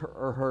his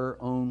or her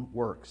own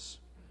works.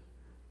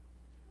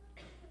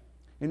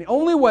 And the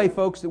only way,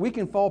 folks, that we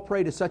can fall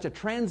prey to such a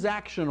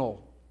transactional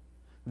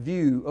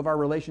view of our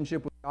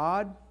relationship with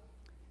God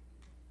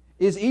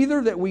is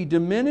either that we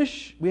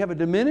have a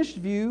diminished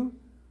view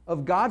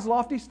of God's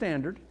lofty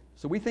standard,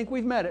 so we think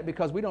we've met it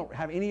because we don't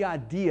have any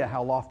idea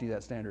how lofty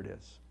that standard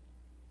is.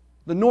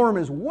 The norm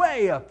is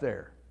way up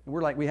there, and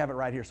we're like, we have it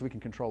right here so we can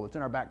control it. It's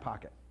in our back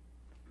pocket.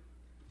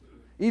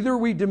 Either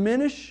we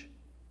diminish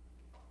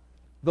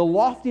the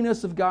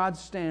loftiness of God's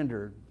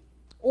standard,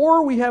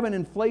 or we have an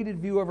inflated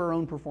view of our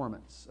own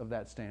performance of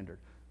that standard.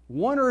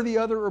 One or the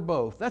other or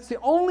both. That's the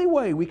only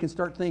way we can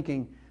start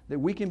thinking that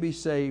we can be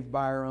saved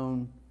by our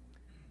own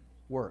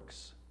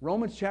works.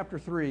 Romans chapter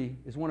 3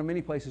 is one of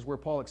many places where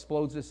Paul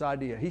explodes this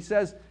idea. He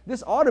says,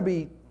 this ought to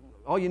be,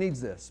 all you need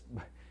is this.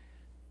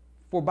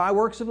 For by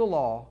works of the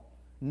law,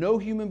 no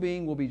human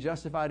being will be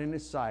justified in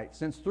his sight,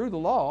 since through the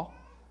law,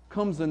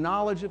 comes the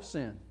knowledge of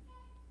sin.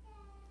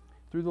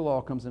 Through the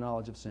law comes the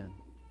knowledge of sin.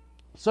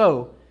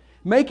 So,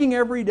 making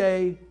every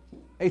day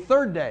a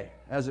third day,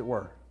 as it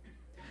were,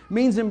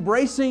 means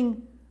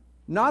embracing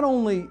not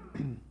only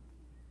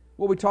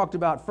what we talked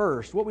about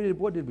first. What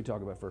did we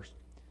talk about first?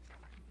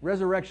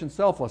 Resurrection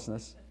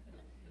selflessness.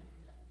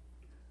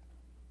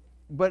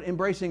 But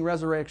embracing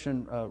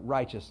resurrection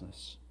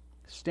righteousness.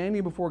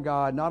 Standing before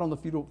God, not on the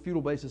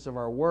futile basis of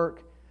our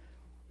work,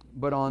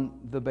 but on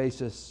the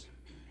basis,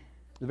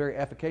 the very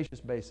efficacious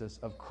basis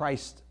of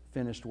Christ's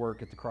finished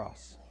work at the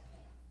cross.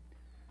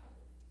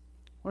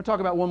 I want to talk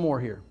about one more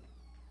here.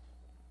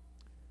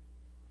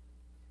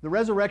 The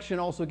resurrection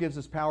also gives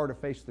us power to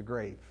face the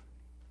grave.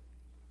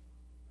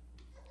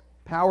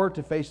 Power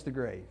to face the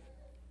grave.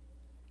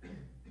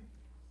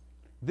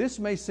 This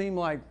may seem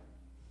like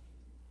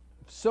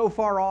so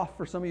far off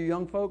for some of you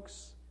young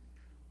folks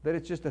that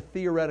it's just a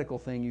theoretical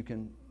thing you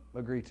can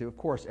agree to. Of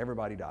course,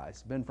 everybody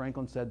dies. Ben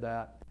Franklin said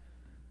that.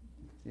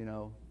 You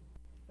know,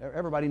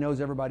 everybody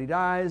knows everybody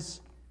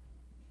dies.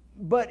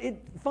 But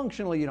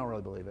functionally, you don't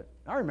really believe it.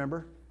 I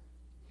remember.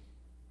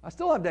 I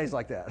still have days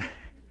like that.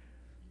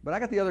 But I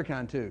got the other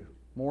kind too,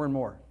 more and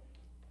more.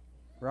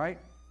 Right?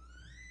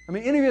 I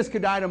mean, any of us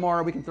could die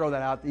tomorrow. We can throw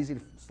that out. Easy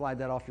to slide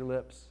that off your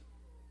lips.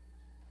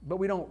 But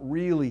we don't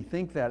really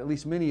think that, at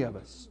least many of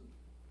us.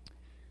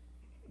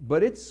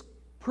 But it's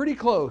pretty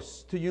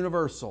close to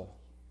universal.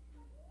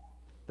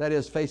 That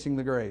is, facing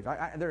the grave.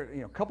 There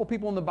are a couple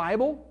people in the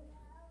Bible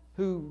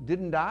who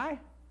didn't die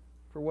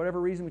for whatever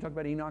reason. We talked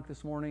about Enoch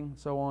this morning and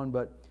so on.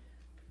 But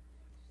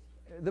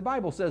the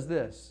Bible says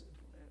this,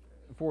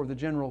 for the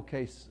general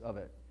case of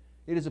it.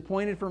 It is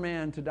appointed for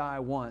man to die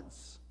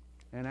once,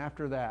 and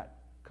after that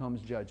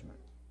comes judgment.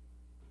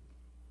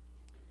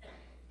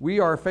 We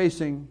are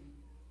facing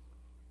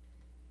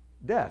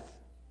death.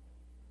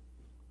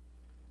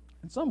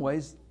 In some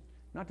ways,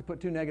 not to put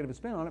too negative a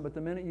spin on it, but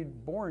the minute you're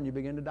born, you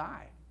begin to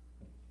die.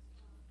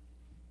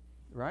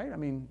 Right? I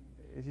mean,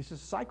 it's just a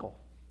cycle.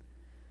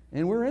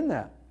 And we're in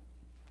that.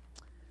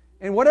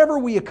 And whatever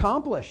we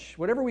accomplish,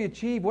 whatever we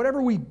achieve,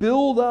 whatever we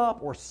build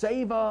up or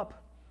save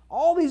up,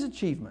 all these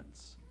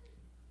achievements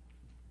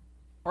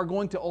are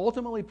going to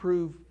ultimately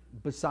prove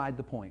beside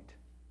the point.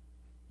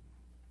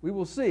 We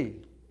will see.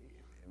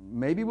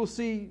 Maybe we'll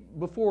see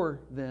before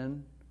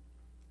then,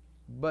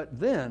 but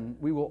then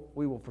we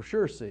will for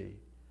sure see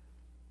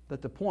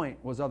that the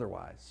point was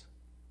otherwise.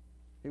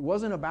 It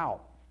wasn't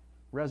about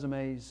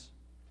resumes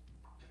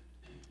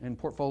and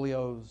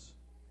portfolios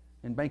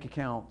and bank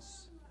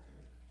accounts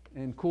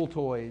and cool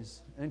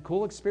toys and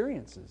cool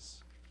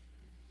experiences.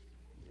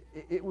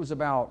 It was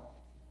about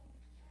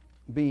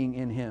being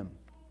in Him.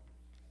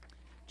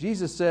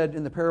 Jesus said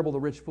in the parable of the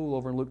rich fool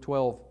over in Luke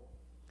 12,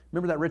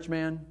 remember that rich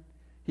man?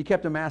 He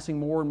kept amassing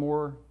more and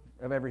more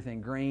of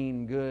everything,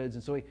 grain, goods,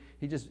 and so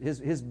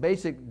his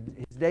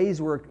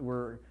days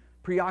were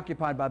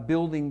preoccupied by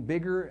building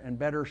bigger and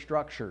better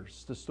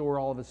structures to store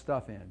all of his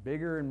stuff in,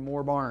 bigger and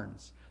more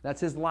barns.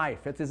 That's his life.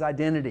 That's his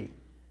identity,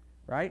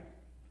 right?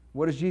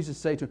 What does Jesus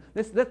say to him?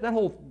 That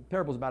whole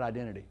parable is about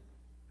identity,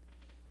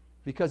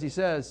 because He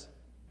says,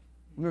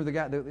 remember the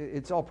guy,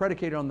 it's all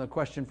predicated on the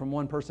question from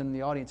one person in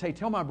the audience, hey,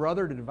 tell my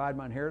brother to divide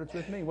my inheritance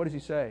with me. What does he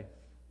say?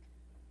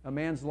 A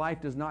man's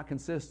life does not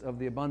consist of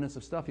the abundance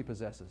of stuff he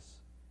possesses.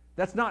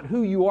 That's not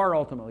who you are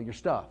ultimately, your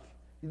stuff.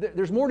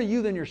 There's more to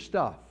you than your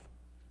stuff.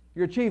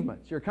 Your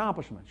achievements, your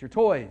accomplishments, your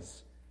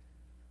toys,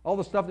 all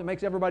the stuff that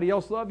makes everybody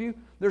else love you.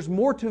 There's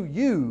more to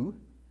you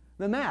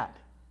than that.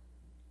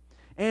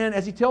 And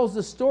as He tells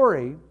this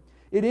story,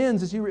 it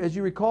ends, as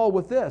you recall,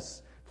 with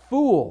this.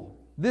 Fool,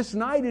 this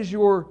night is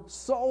your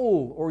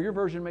soul, or your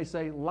version may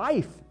say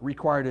life,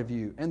 required of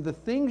you. And the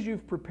things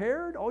you've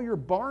prepared, all your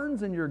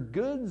barns and your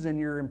goods and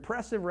your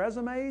impressive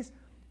resumes,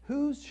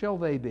 whose shall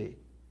they be?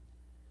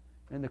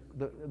 And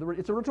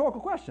it's a rhetorical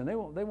question. They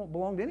won't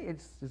belong to any.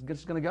 It's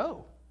just going to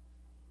go.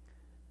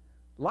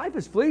 Life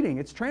is fleeting.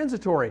 It's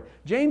transitory.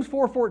 James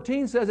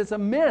 4:14 says it's a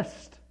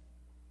mist.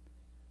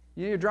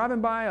 You're driving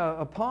by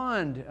a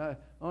pond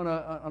on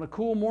a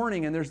cool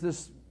morning, and there's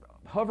this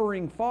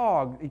hovering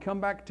fog. You come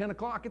back at 10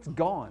 o'clock, it's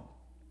gone.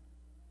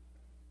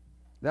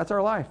 That's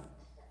our life.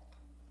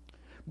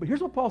 But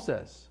here's what Paul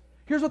says.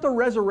 Here's what the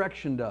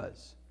resurrection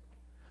does.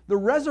 The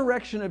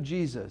resurrection of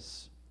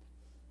Jesus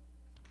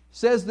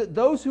says that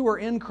those who are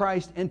in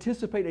Christ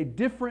anticipate a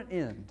different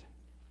end,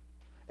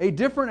 a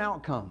different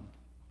outcome,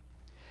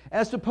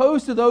 as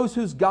opposed to those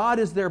whose God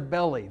is their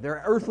belly,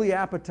 their earthly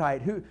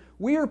appetite.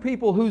 We are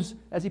people whose,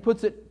 as he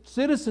puts it,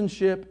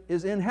 citizenship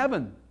is in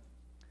heaven.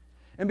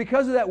 And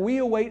because of that, we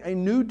await a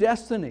new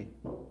destiny.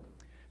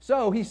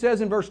 So he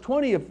says in verse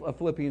 20 of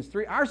Philippians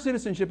 3, our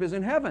citizenship is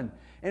in heaven.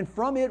 And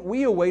from it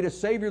we await a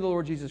Savior, the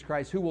Lord Jesus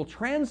Christ, who will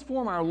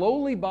transform our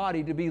lowly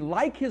body to be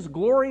like His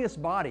glorious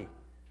body.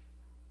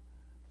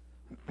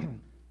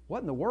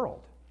 What in the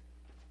world?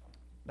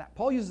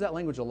 Paul uses that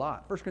language a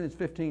lot. 1 Corinthians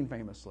 15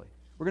 famously.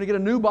 We're going to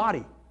get a new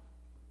body.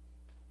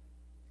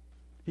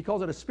 He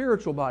calls it a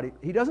spiritual body.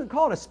 He doesn't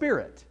call it a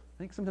spirit. I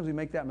think sometimes we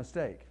make that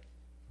mistake.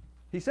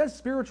 He says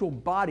spiritual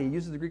body, he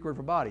uses the Greek word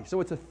for body.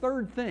 So it's a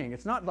third thing.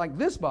 It's not like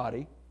this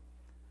body,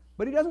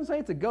 but he doesn't say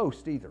it's a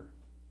ghost either.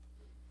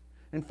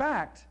 In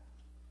fact,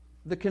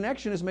 the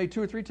connection is made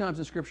 2 or 3 times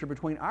in Scripture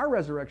between our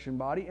resurrection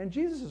body and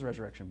Jesus'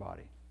 resurrection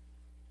body.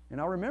 And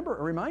I'll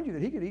remind you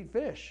that he could eat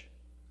fish.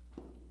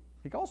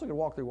 He also could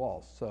walk through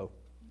walls. So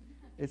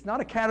it's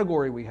not a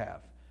category we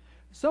have.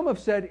 Some have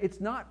said it's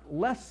not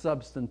less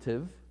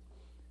substantive,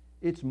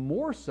 it's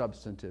more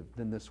substantive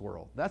than this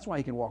world. That's why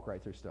he can walk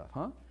right through stuff,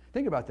 huh?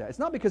 Think about that. It's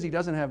not because he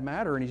doesn't have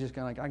matter and he's just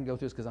kind of like, I can go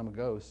through this because I'm a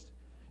ghost.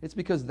 It's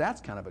because that's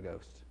kind of a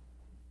ghost.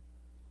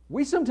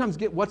 We sometimes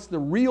get what's the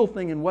real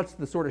thing and what's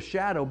the sort of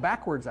shadow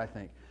backwards, I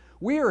think.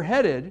 We are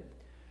headed,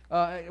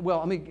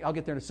 I'll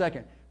get there in a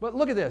second. But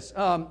look at this.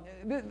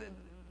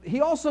 He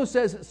also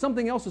says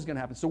something else is going to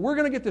happen. So we're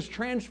going to get this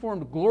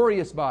transformed,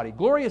 glorious body.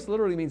 Glorious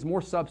literally means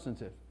more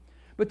substantive.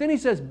 But then he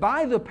says,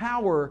 by the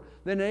power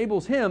that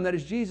enables him, that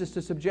is Jesus,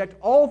 to subject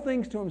all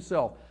things to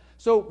himself.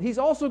 So he's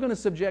also going to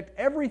subject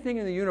everything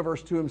in the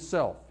universe to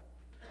himself,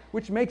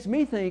 which makes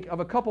me think of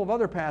a couple of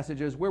other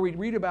passages where we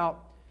read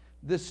about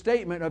this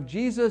statement of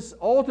Jesus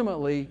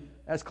ultimately,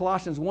 as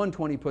Colossians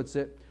 1:20 puts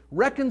it,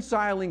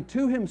 reconciling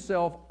to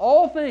himself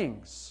all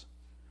things,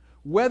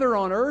 whether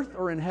on earth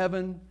or in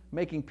heaven,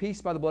 making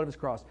peace by the blood of his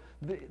cross.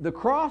 The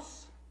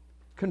cross,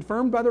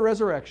 confirmed by the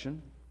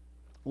resurrection,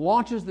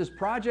 launches this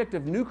project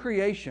of new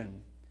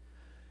creation,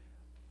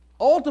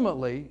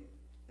 ultimately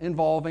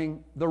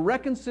involving the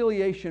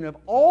reconciliation of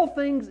all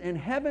things in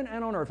heaven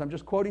and on earth. I'm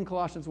just quoting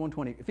Colossians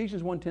 1:20.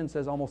 Ephesians 1:10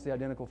 says almost the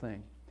identical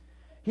thing.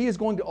 He is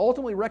going to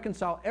ultimately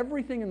reconcile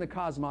everything in the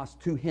cosmos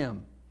to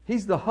him.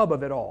 He's the hub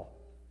of it all.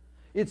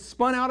 It's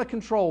spun out of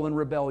control in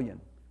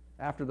rebellion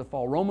after the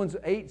fall. Romans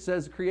 8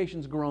 says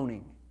creation's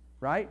groaning,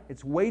 right?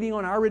 It's waiting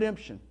on our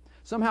redemption.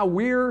 Somehow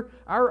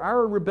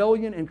our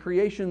rebellion and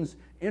creation's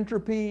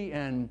entropy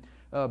and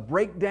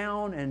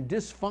breakdown and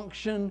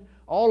dysfunction,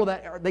 all of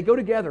that, they go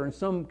together in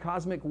some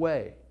cosmic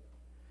way.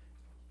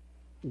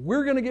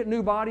 We're going to get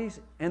new bodies,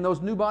 and those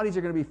new bodies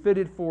are going to be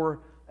fitted for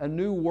a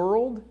new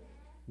world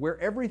where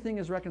everything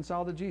is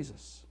reconciled to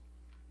Jesus.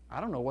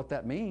 I don't know what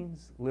that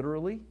means,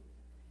 literally,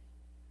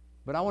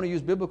 but I want to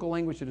use biblical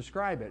language to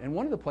describe it. And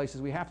one of the places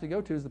we have to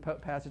go to is the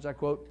passage I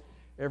quote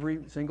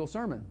every single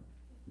sermon.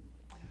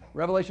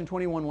 Revelation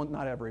 21,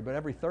 not every, but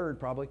every third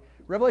probably.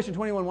 Revelation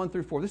 21, 1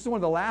 through 4. This is one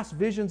of the last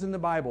visions in the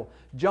Bible.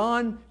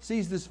 John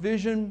sees this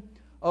vision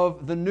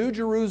of the New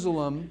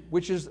Jerusalem,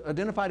 which is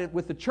identified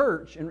with the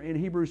church in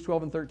Hebrews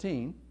 12 and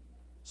 13.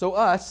 So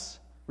us,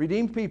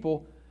 redeemed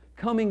people,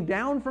 coming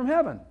down from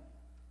heaven.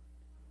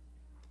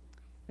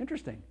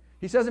 Interesting.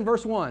 He says in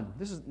verse 1,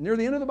 this is near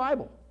the end of the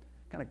Bible,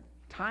 kind of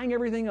tying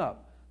everything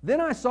up.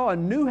 Then I saw a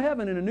new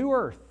heaven and a new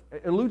earth.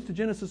 It alludes to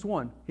Genesis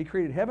 1. He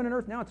created heaven and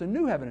earth. Now it's a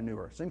new heaven and new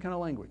earth. Same kind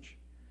of language.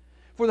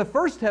 For the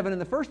first heaven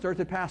and the first earth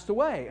had passed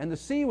away, and the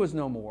sea was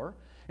no more.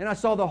 And I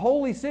saw the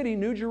holy city,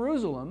 New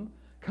Jerusalem,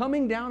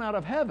 coming down out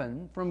of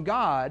heaven from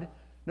God.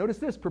 Notice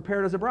this,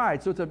 prepared as a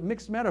bride. So it's a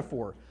mixed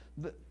metaphor.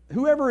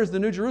 Whoever is the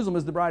New Jerusalem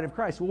is the bride of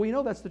Christ. Well, we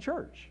know that's the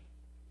church.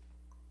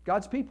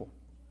 God's people.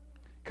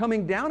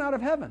 Coming down out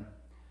of heaven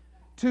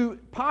to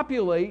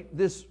populate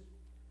this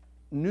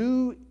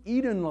new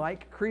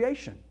Eden-like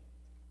creation.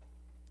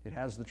 It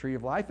has the tree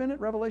of life in it,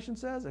 Revelation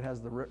says. It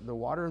has the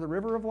water of the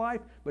river of life,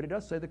 but it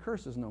does say the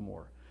curse is no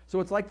more. So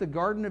it's like the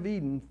Garden of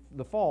Eden,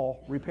 the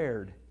fall,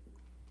 repaired.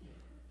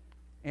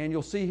 And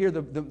you'll see here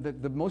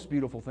the most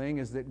beautiful thing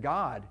is that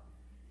God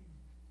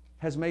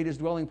has made his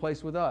dwelling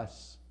place with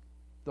us.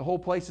 The whole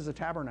place is a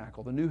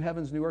tabernacle. The new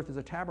heavens, new earth is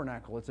a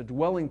tabernacle. It's a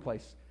dwelling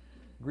place.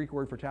 Greek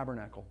word for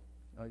tabernacle.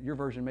 Your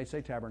version may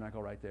say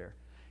tabernacle right there.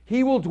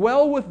 He will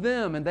dwell with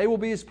them, and they will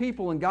be his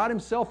people, and God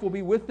himself will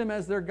be with them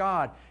as their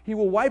God. He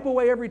will wipe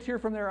away every tear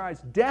from their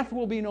eyes. Death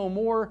will be no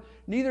more,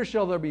 neither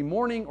shall there be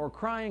mourning or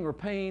crying or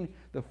pain.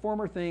 The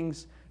former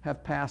things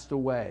have passed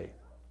away.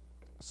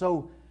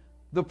 So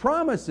the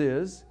promise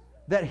is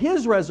that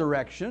his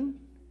resurrection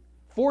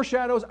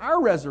foreshadows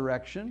our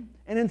resurrection,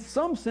 and in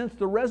some sense,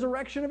 the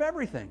resurrection of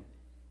everything.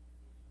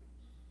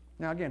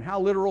 Now again, how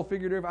literal,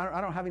 figurative,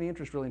 I don't have any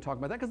interest really in talking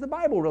about that because the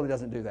Bible really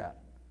doesn't do that.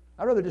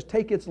 I'd rather just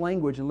take its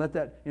language and let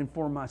that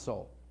inform my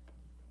soul.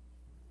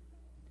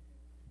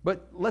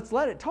 But let's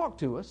let it talk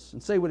to us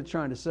and say what it's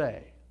trying to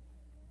say.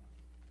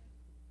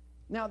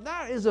 Now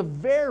that is a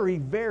very,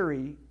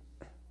 very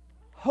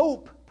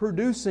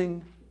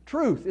hope-producing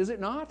truth, is it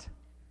not?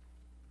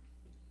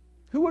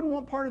 Who wouldn't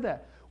want part of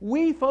that?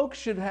 We folks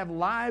should have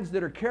lives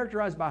that are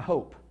characterized by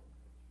hope.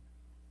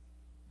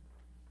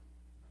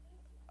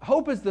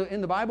 Hope is,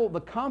 in the Bible,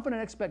 the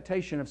confident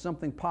expectation of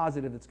something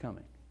positive that's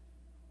coming.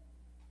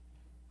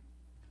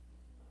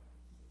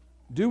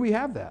 Do we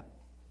have that?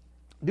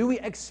 Do we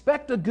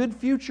expect a good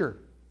future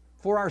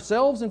for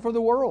ourselves and for the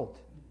world?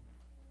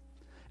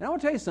 And I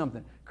want to tell you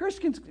something.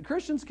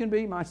 Christians can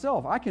be,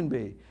 myself, I can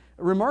be,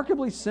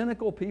 remarkably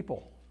cynical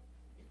people.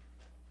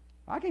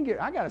 I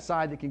got a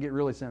side that can get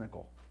really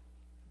cynical.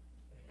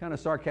 Kind of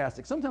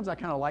sarcastic. Sometimes I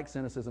kind of like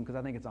cynicism because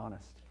I think it's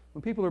honest.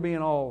 When people are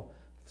being all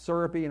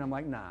syrupy and I'm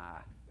like, nah,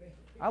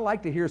 I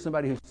like to hear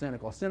somebody who's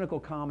cynical, a cynical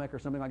comic or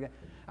something like that.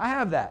 I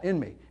have that in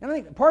me. And I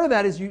think part of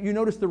that is you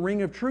notice the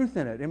ring of truth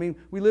in it. I mean,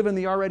 we live in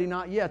the already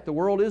not yet. The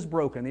world is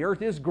broken. The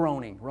earth is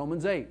groaning,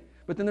 Romans 8.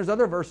 But then there's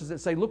other verses that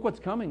say, look what's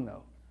coming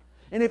though.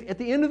 And if at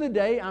the end of the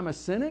day I'm a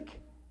cynic,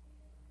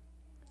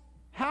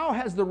 how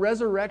has the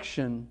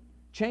resurrection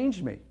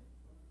changed me?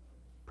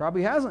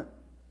 Probably hasn't.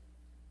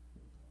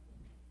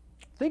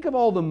 Think of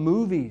all the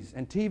movies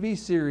and TV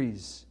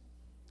series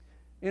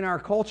in our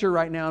culture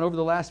right now and over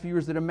the last few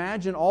years that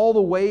imagine all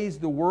the ways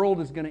the world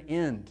is going to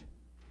end.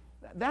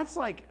 That's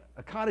like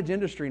a cottage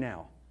industry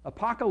now.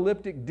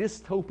 Apocalyptic,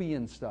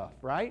 dystopian stuff,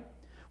 right?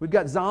 We've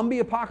got zombie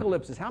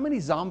apocalypses. How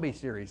many zombie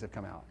series have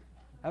come out?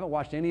 I haven't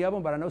watched any of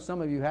them, but I know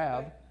some of you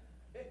have.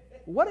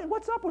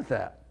 What's up with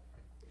that?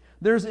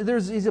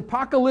 There's these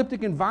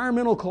apocalyptic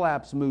environmental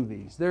collapse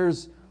movies.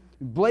 There's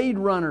Blade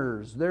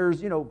Runners.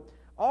 There's,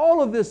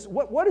 all of this.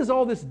 What does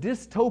all this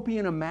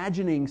dystopian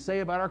imagining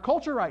say about our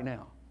culture right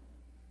now?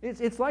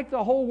 It's like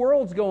the whole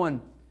world's going,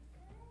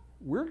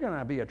 we're going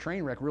to be a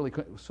train wreck really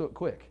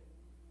quick.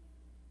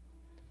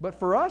 But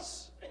for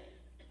us,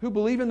 who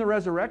believe in the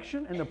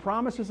resurrection and the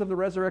promises of the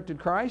resurrected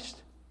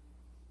Christ,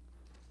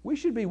 we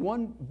should be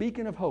one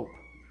beacon of hope,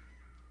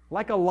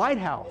 like a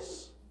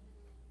lighthouse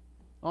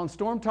on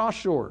storm-tossed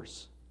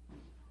shores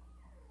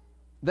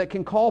that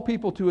can call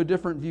people to a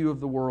different view of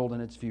the world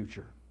and its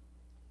future.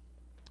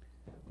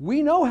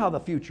 We know how the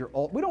future,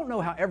 we don't know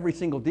how every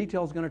single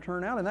detail is going to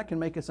turn out, and that can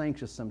make us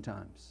anxious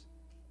sometimes.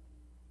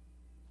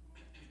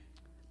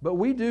 But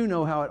we do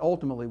know how it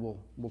ultimately will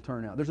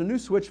turn out. There's a new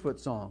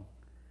Switchfoot song.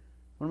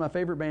 One of my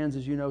favorite bands,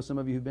 as you know, some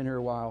of you who've been here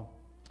a while.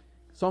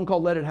 A song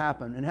called Let It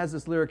Happen, and has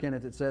this lyric in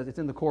it that says, it's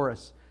in the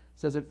chorus, it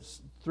says it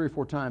 3 or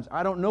 4 times,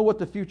 I don't know what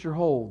the future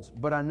holds,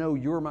 but I know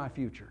you're my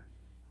future.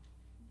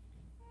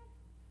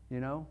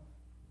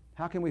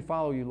 How can we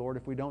follow you, Lord,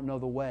 if we don't know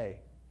the way?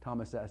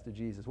 Thomas asked to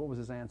Jesus. What was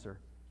his answer?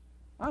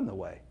 I'm the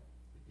way.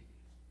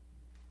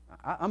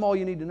 I'm all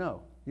you need to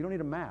know. You don't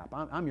need a map.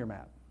 I'm your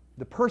map.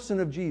 The person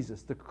of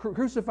Jesus, the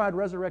crucified,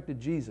 resurrected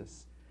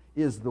Jesus,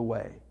 is the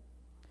way.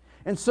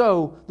 And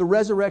so the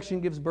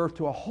resurrection gives birth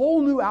to a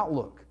whole new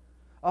outlook,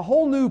 a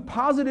whole new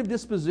positive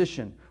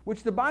disposition,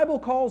 which the Bible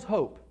calls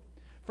hope.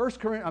 1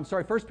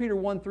 Peter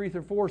 1,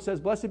 3-4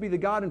 says, Blessed be the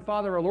God and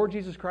Father of our Lord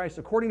Jesus Christ,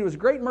 according to His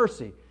great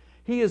mercy,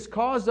 He has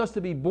caused us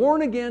to be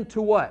born again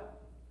to what?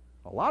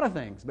 A lot of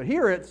things, but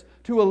here it's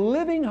to a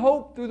living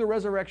hope through the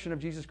resurrection of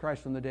Jesus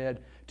Christ from the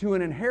dead, to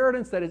an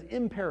inheritance that is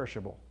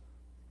imperishable.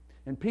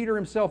 And Peter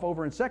himself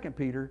over in 2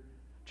 Peter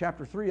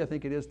chapter 3, I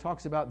think it is,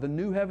 talks about the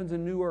new heavens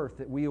and new earth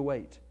that we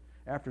await.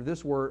 After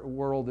this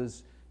world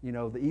is,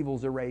 the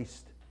evil's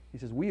erased. He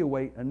says we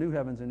await a new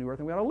heavens and new earth,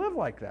 and we ought to live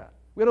like that.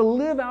 We ought to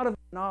live out of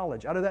that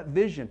knowledge, out of that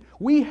vision.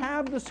 We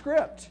have the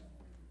script.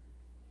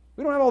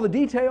 We don't have all the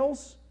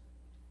details.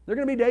 There are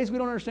going to be days we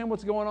don't understand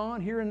what's going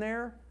on here and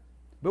there.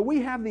 But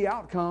we have the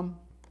outcome,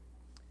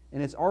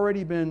 and it's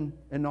already been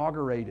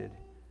inaugurated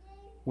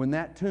when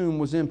that tomb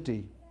was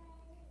empty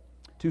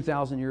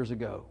 2,000 years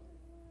ago.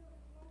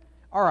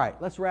 All right,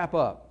 let's wrap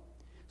up.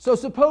 So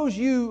suppose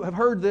you have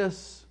heard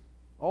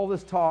all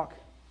this talk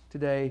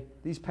today,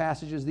 these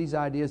passages, these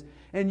ideas,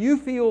 and you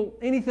feel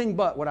anything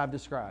but what I've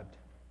described.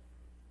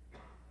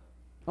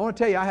 I want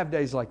to tell you, I have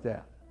days like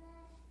that.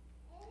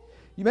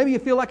 Maybe you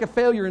feel like a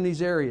failure in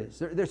these areas.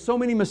 There's so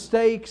many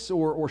mistakes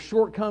or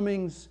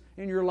shortcomings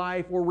in your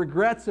life or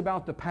regrets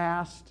about the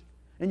past,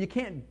 and you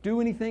can't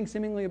do anything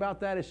seemingly about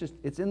that.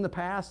 It's in the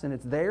past and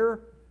it's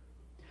there.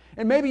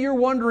 And maybe you're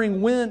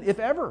wondering when, if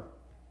ever,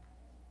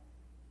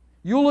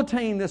 you'll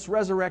attain this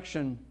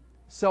resurrection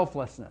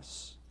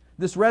selflessness,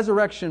 this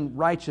resurrection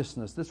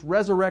righteousness, this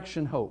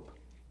resurrection hope.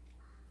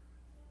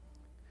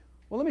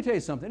 Well, let me tell you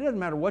something. It doesn't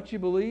matter what you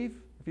believe,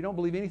 if you don't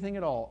believe anything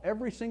at all.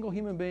 Every single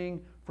human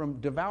being, from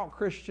devout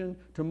Christian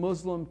to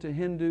Muslim to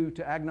Hindu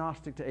to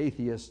agnostic to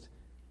atheist,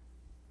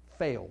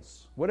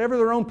 fails. Whatever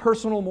their own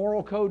personal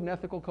moral code and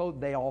ethical code,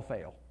 they all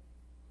fail.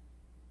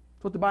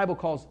 It's what the Bible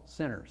calls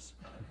sinners.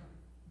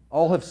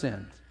 All have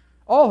sinned.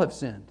 All have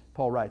sinned,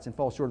 Paul writes, and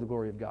fall short of the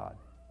glory of God.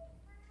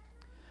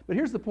 But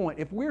here's the point.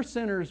 If we're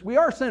sinners, we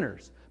are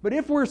sinners. But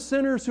if we're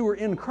sinners who are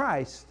in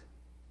Christ,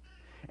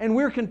 and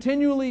we're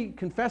continually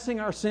confessing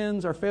our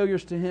sins, our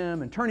failures to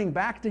Him, and turning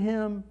back to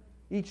Him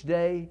each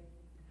day,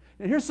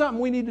 and here's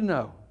something we need to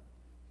know.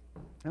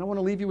 And I want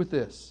to leave you with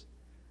this.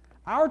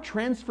 Our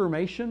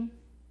transformation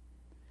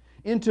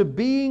into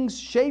beings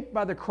shaped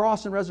by the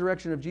cross and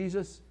resurrection of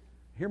Jesus,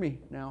 hear me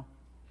now,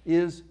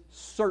 is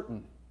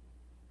certain.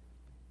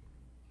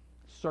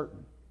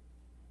 Certain.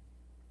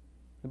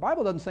 The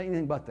Bible doesn't say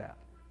anything but that.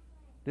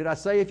 Did I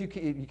say if you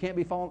can't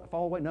be fall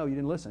away? No, you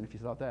didn't listen if you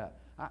thought that.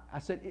 I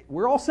said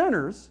we're all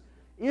sinners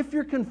if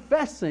you're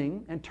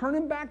confessing and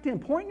turning back to Him,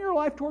 pointing your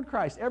life toward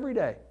Christ every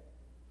day.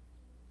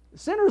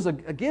 Sinner is a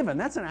given.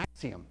 That's an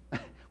axiom.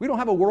 We don't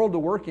have a world to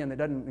work in that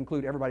doesn't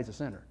include everybody's a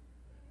sinner.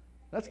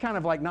 That's kind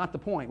of like not the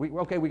point.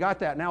 We got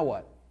that. Now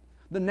what?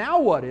 The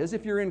now what is,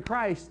 if you're in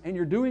Christ and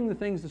you're doing the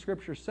things the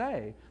Scriptures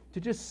say, to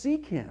just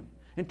seek Him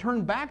and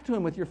turn back to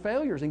Him with your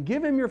failures and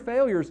give Him your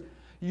failures.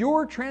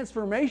 Your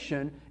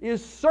transformation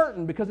is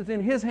certain because it's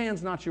in His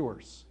hands, not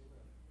yours.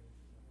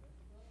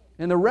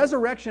 And the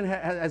resurrection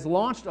has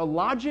launched a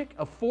logic,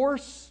 a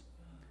force,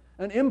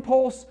 an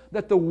impulse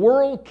that the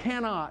world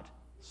cannot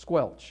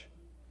squelch.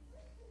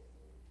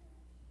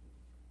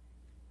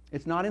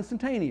 It's not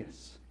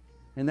instantaneous,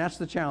 and that's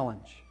the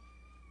challenge.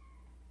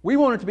 We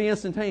want it to be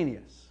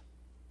instantaneous.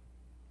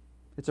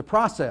 It's a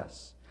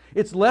process.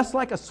 It's less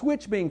like a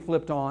switch being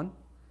flipped on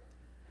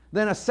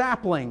than a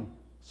sapling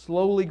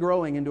slowly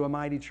growing into a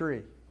mighty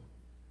tree.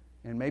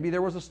 And maybe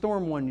there was a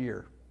storm one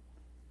year,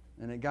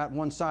 and it got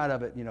one side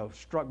of it,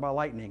 struck by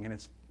lightning, and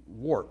it's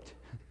warped.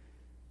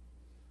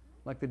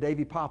 Like the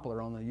Davy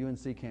poplar on the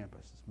UNC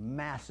campus. It's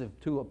massive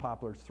tulip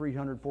poplar. It's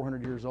 300,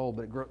 400 years old,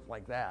 but it grows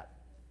like that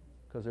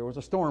because there was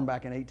a storm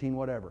back in 18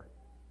 whatever.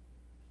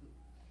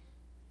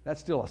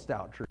 That's still a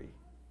stout tree.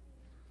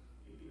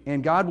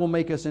 And God will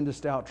make us into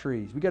stout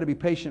trees. We've got to be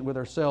patient with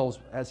ourselves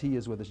as He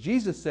is with us.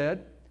 Jesus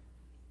said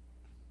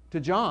to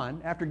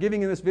John, after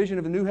giving him this vision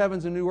of the new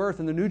heavens and new earth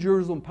and the new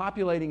Jerusalem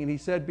populating, and He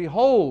said,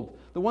 behold,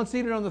 the one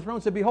seated on the throne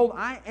said, behold,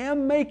 I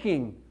am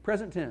making,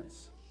 present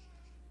tense,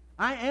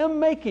 I am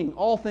making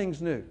all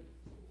things new.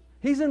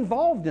 He's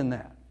involved in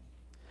that.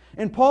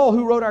 And Paul,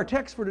 who wrote our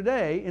text for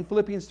today in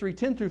Philippians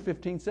 3:10 through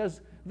 15,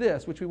 says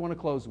this, which we want to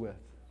close with.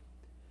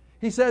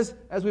 He says,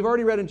 as we've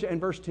already read in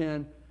verse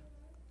 10,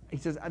 he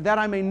says, that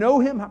I may know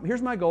Him.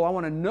 Here's my goal. I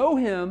want to know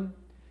Him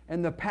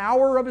and the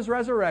power of His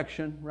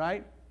resurrection,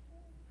 right?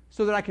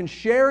 So that I can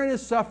share in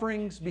His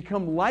sufferings,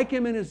 become like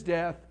Him in His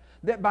death,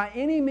 that by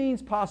any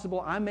means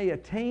possible I may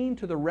attain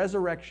to the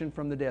resurrection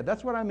from the dead.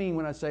 That's what I mean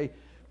when I say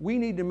we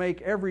need to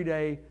make every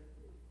day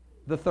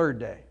the third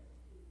day.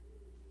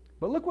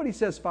 But look what he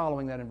says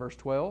following that in verse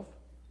 12.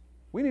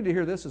 We need to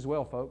hear this as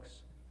well, folks.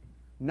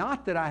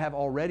 Not that I have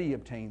already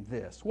obtained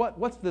this.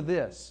 What's the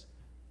this?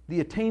 The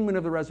attainment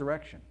of the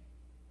resurrection.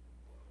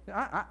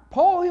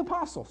 Paul the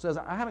Apostle says,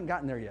 I haven't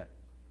gotten there yet.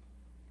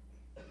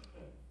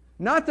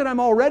 Not that I'm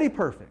already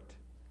perfect,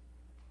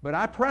 but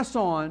I press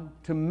on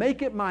to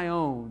make it my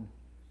own.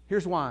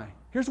 Here's why.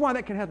 Here's why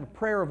that can have a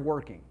prayer of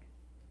working.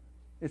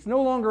 It's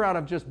no longer out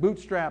of just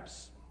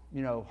bootstraps,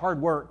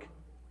 hard work.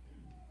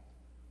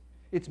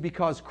 It's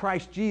because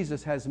Christ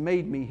Jesus has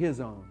made me His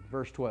own.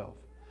 Verse 12.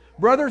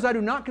 Brothers, I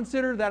do not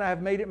consider that I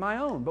have made it my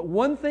own, but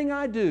one thing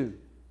I do,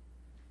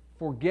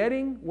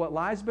 forgetting what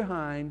lies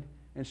behind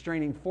and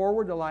straining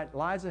forward to what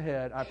lies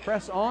ahead, I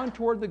press on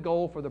toward the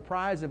goal for the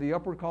prize of the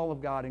upward call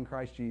of God in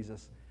Christ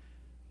Jesus.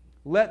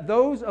 Let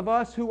those of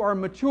us who are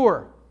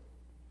mature,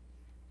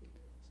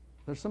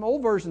 there's some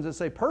old versions that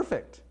say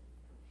perfect.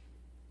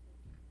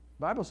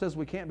 The Bible says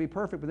we can't be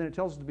perfect, but then it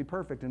tells us to be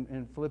perfect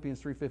in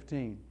Philippians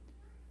 3:15.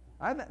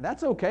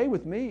 That's okay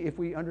with me if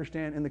we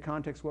understand in the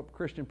context what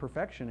Christian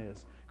perfection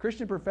is.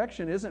 Christian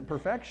perfection isn't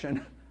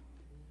perfection.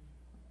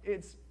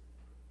 It's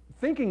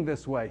thinking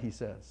this way, he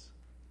says.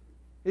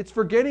 It's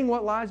forgetting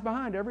what lies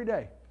behind every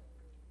day.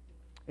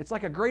 It's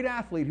like a great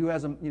athlete who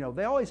has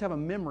they always have a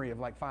memory of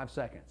like 5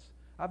 seconds.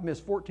 I've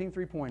missed 14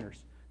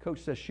 three-pointers. Coach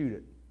says shoot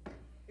it.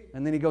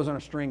 And then he goes on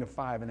a string of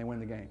 5 and they win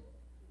the game.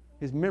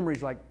 His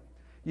memory's like,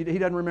 he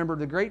doesn't remember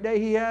the great day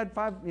he had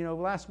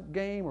last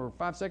game or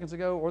 5 seconds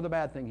ago or the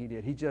bad thing he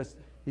did.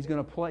 He's going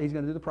to play, he's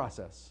going to do the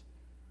process.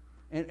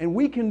 And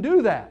we can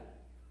do that.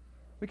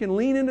 We can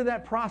lean into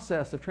that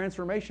process of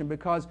transformation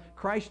because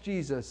Christ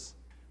Jesus,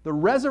 the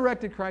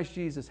resurrected Christ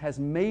Jesus, has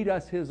made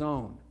us His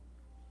own.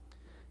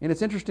 And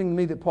it's interesting to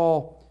me that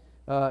Paul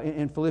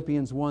in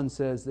Philippians 1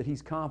 says that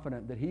he's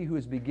confident that He who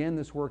has begun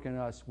this work in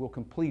us will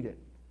complete it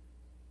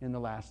in the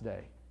last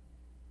day.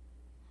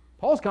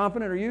 Paul's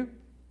confident, are you?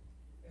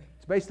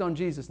 It's based on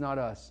Jesus, not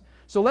us.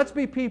 So let's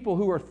be people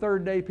who are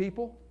third day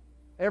people,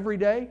 every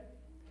day.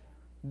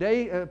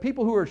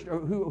 People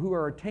who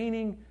are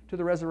attaining to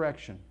the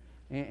resurrection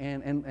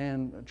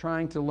and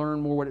trying to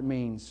learn more what it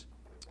means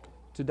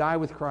to die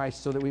with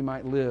Christ so that we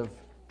might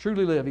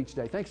truly live each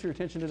day. Thanks for your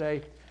attention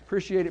today.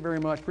 Appreciate it very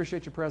much.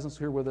 Appreciate your presence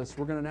here with us.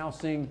 We're going to now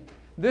sing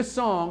this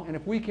song, and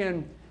if we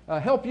can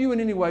help you in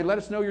any way, let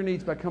us know your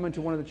needs by coming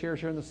to one of the chairs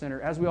here in the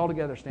center as we all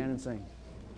together stand and sing.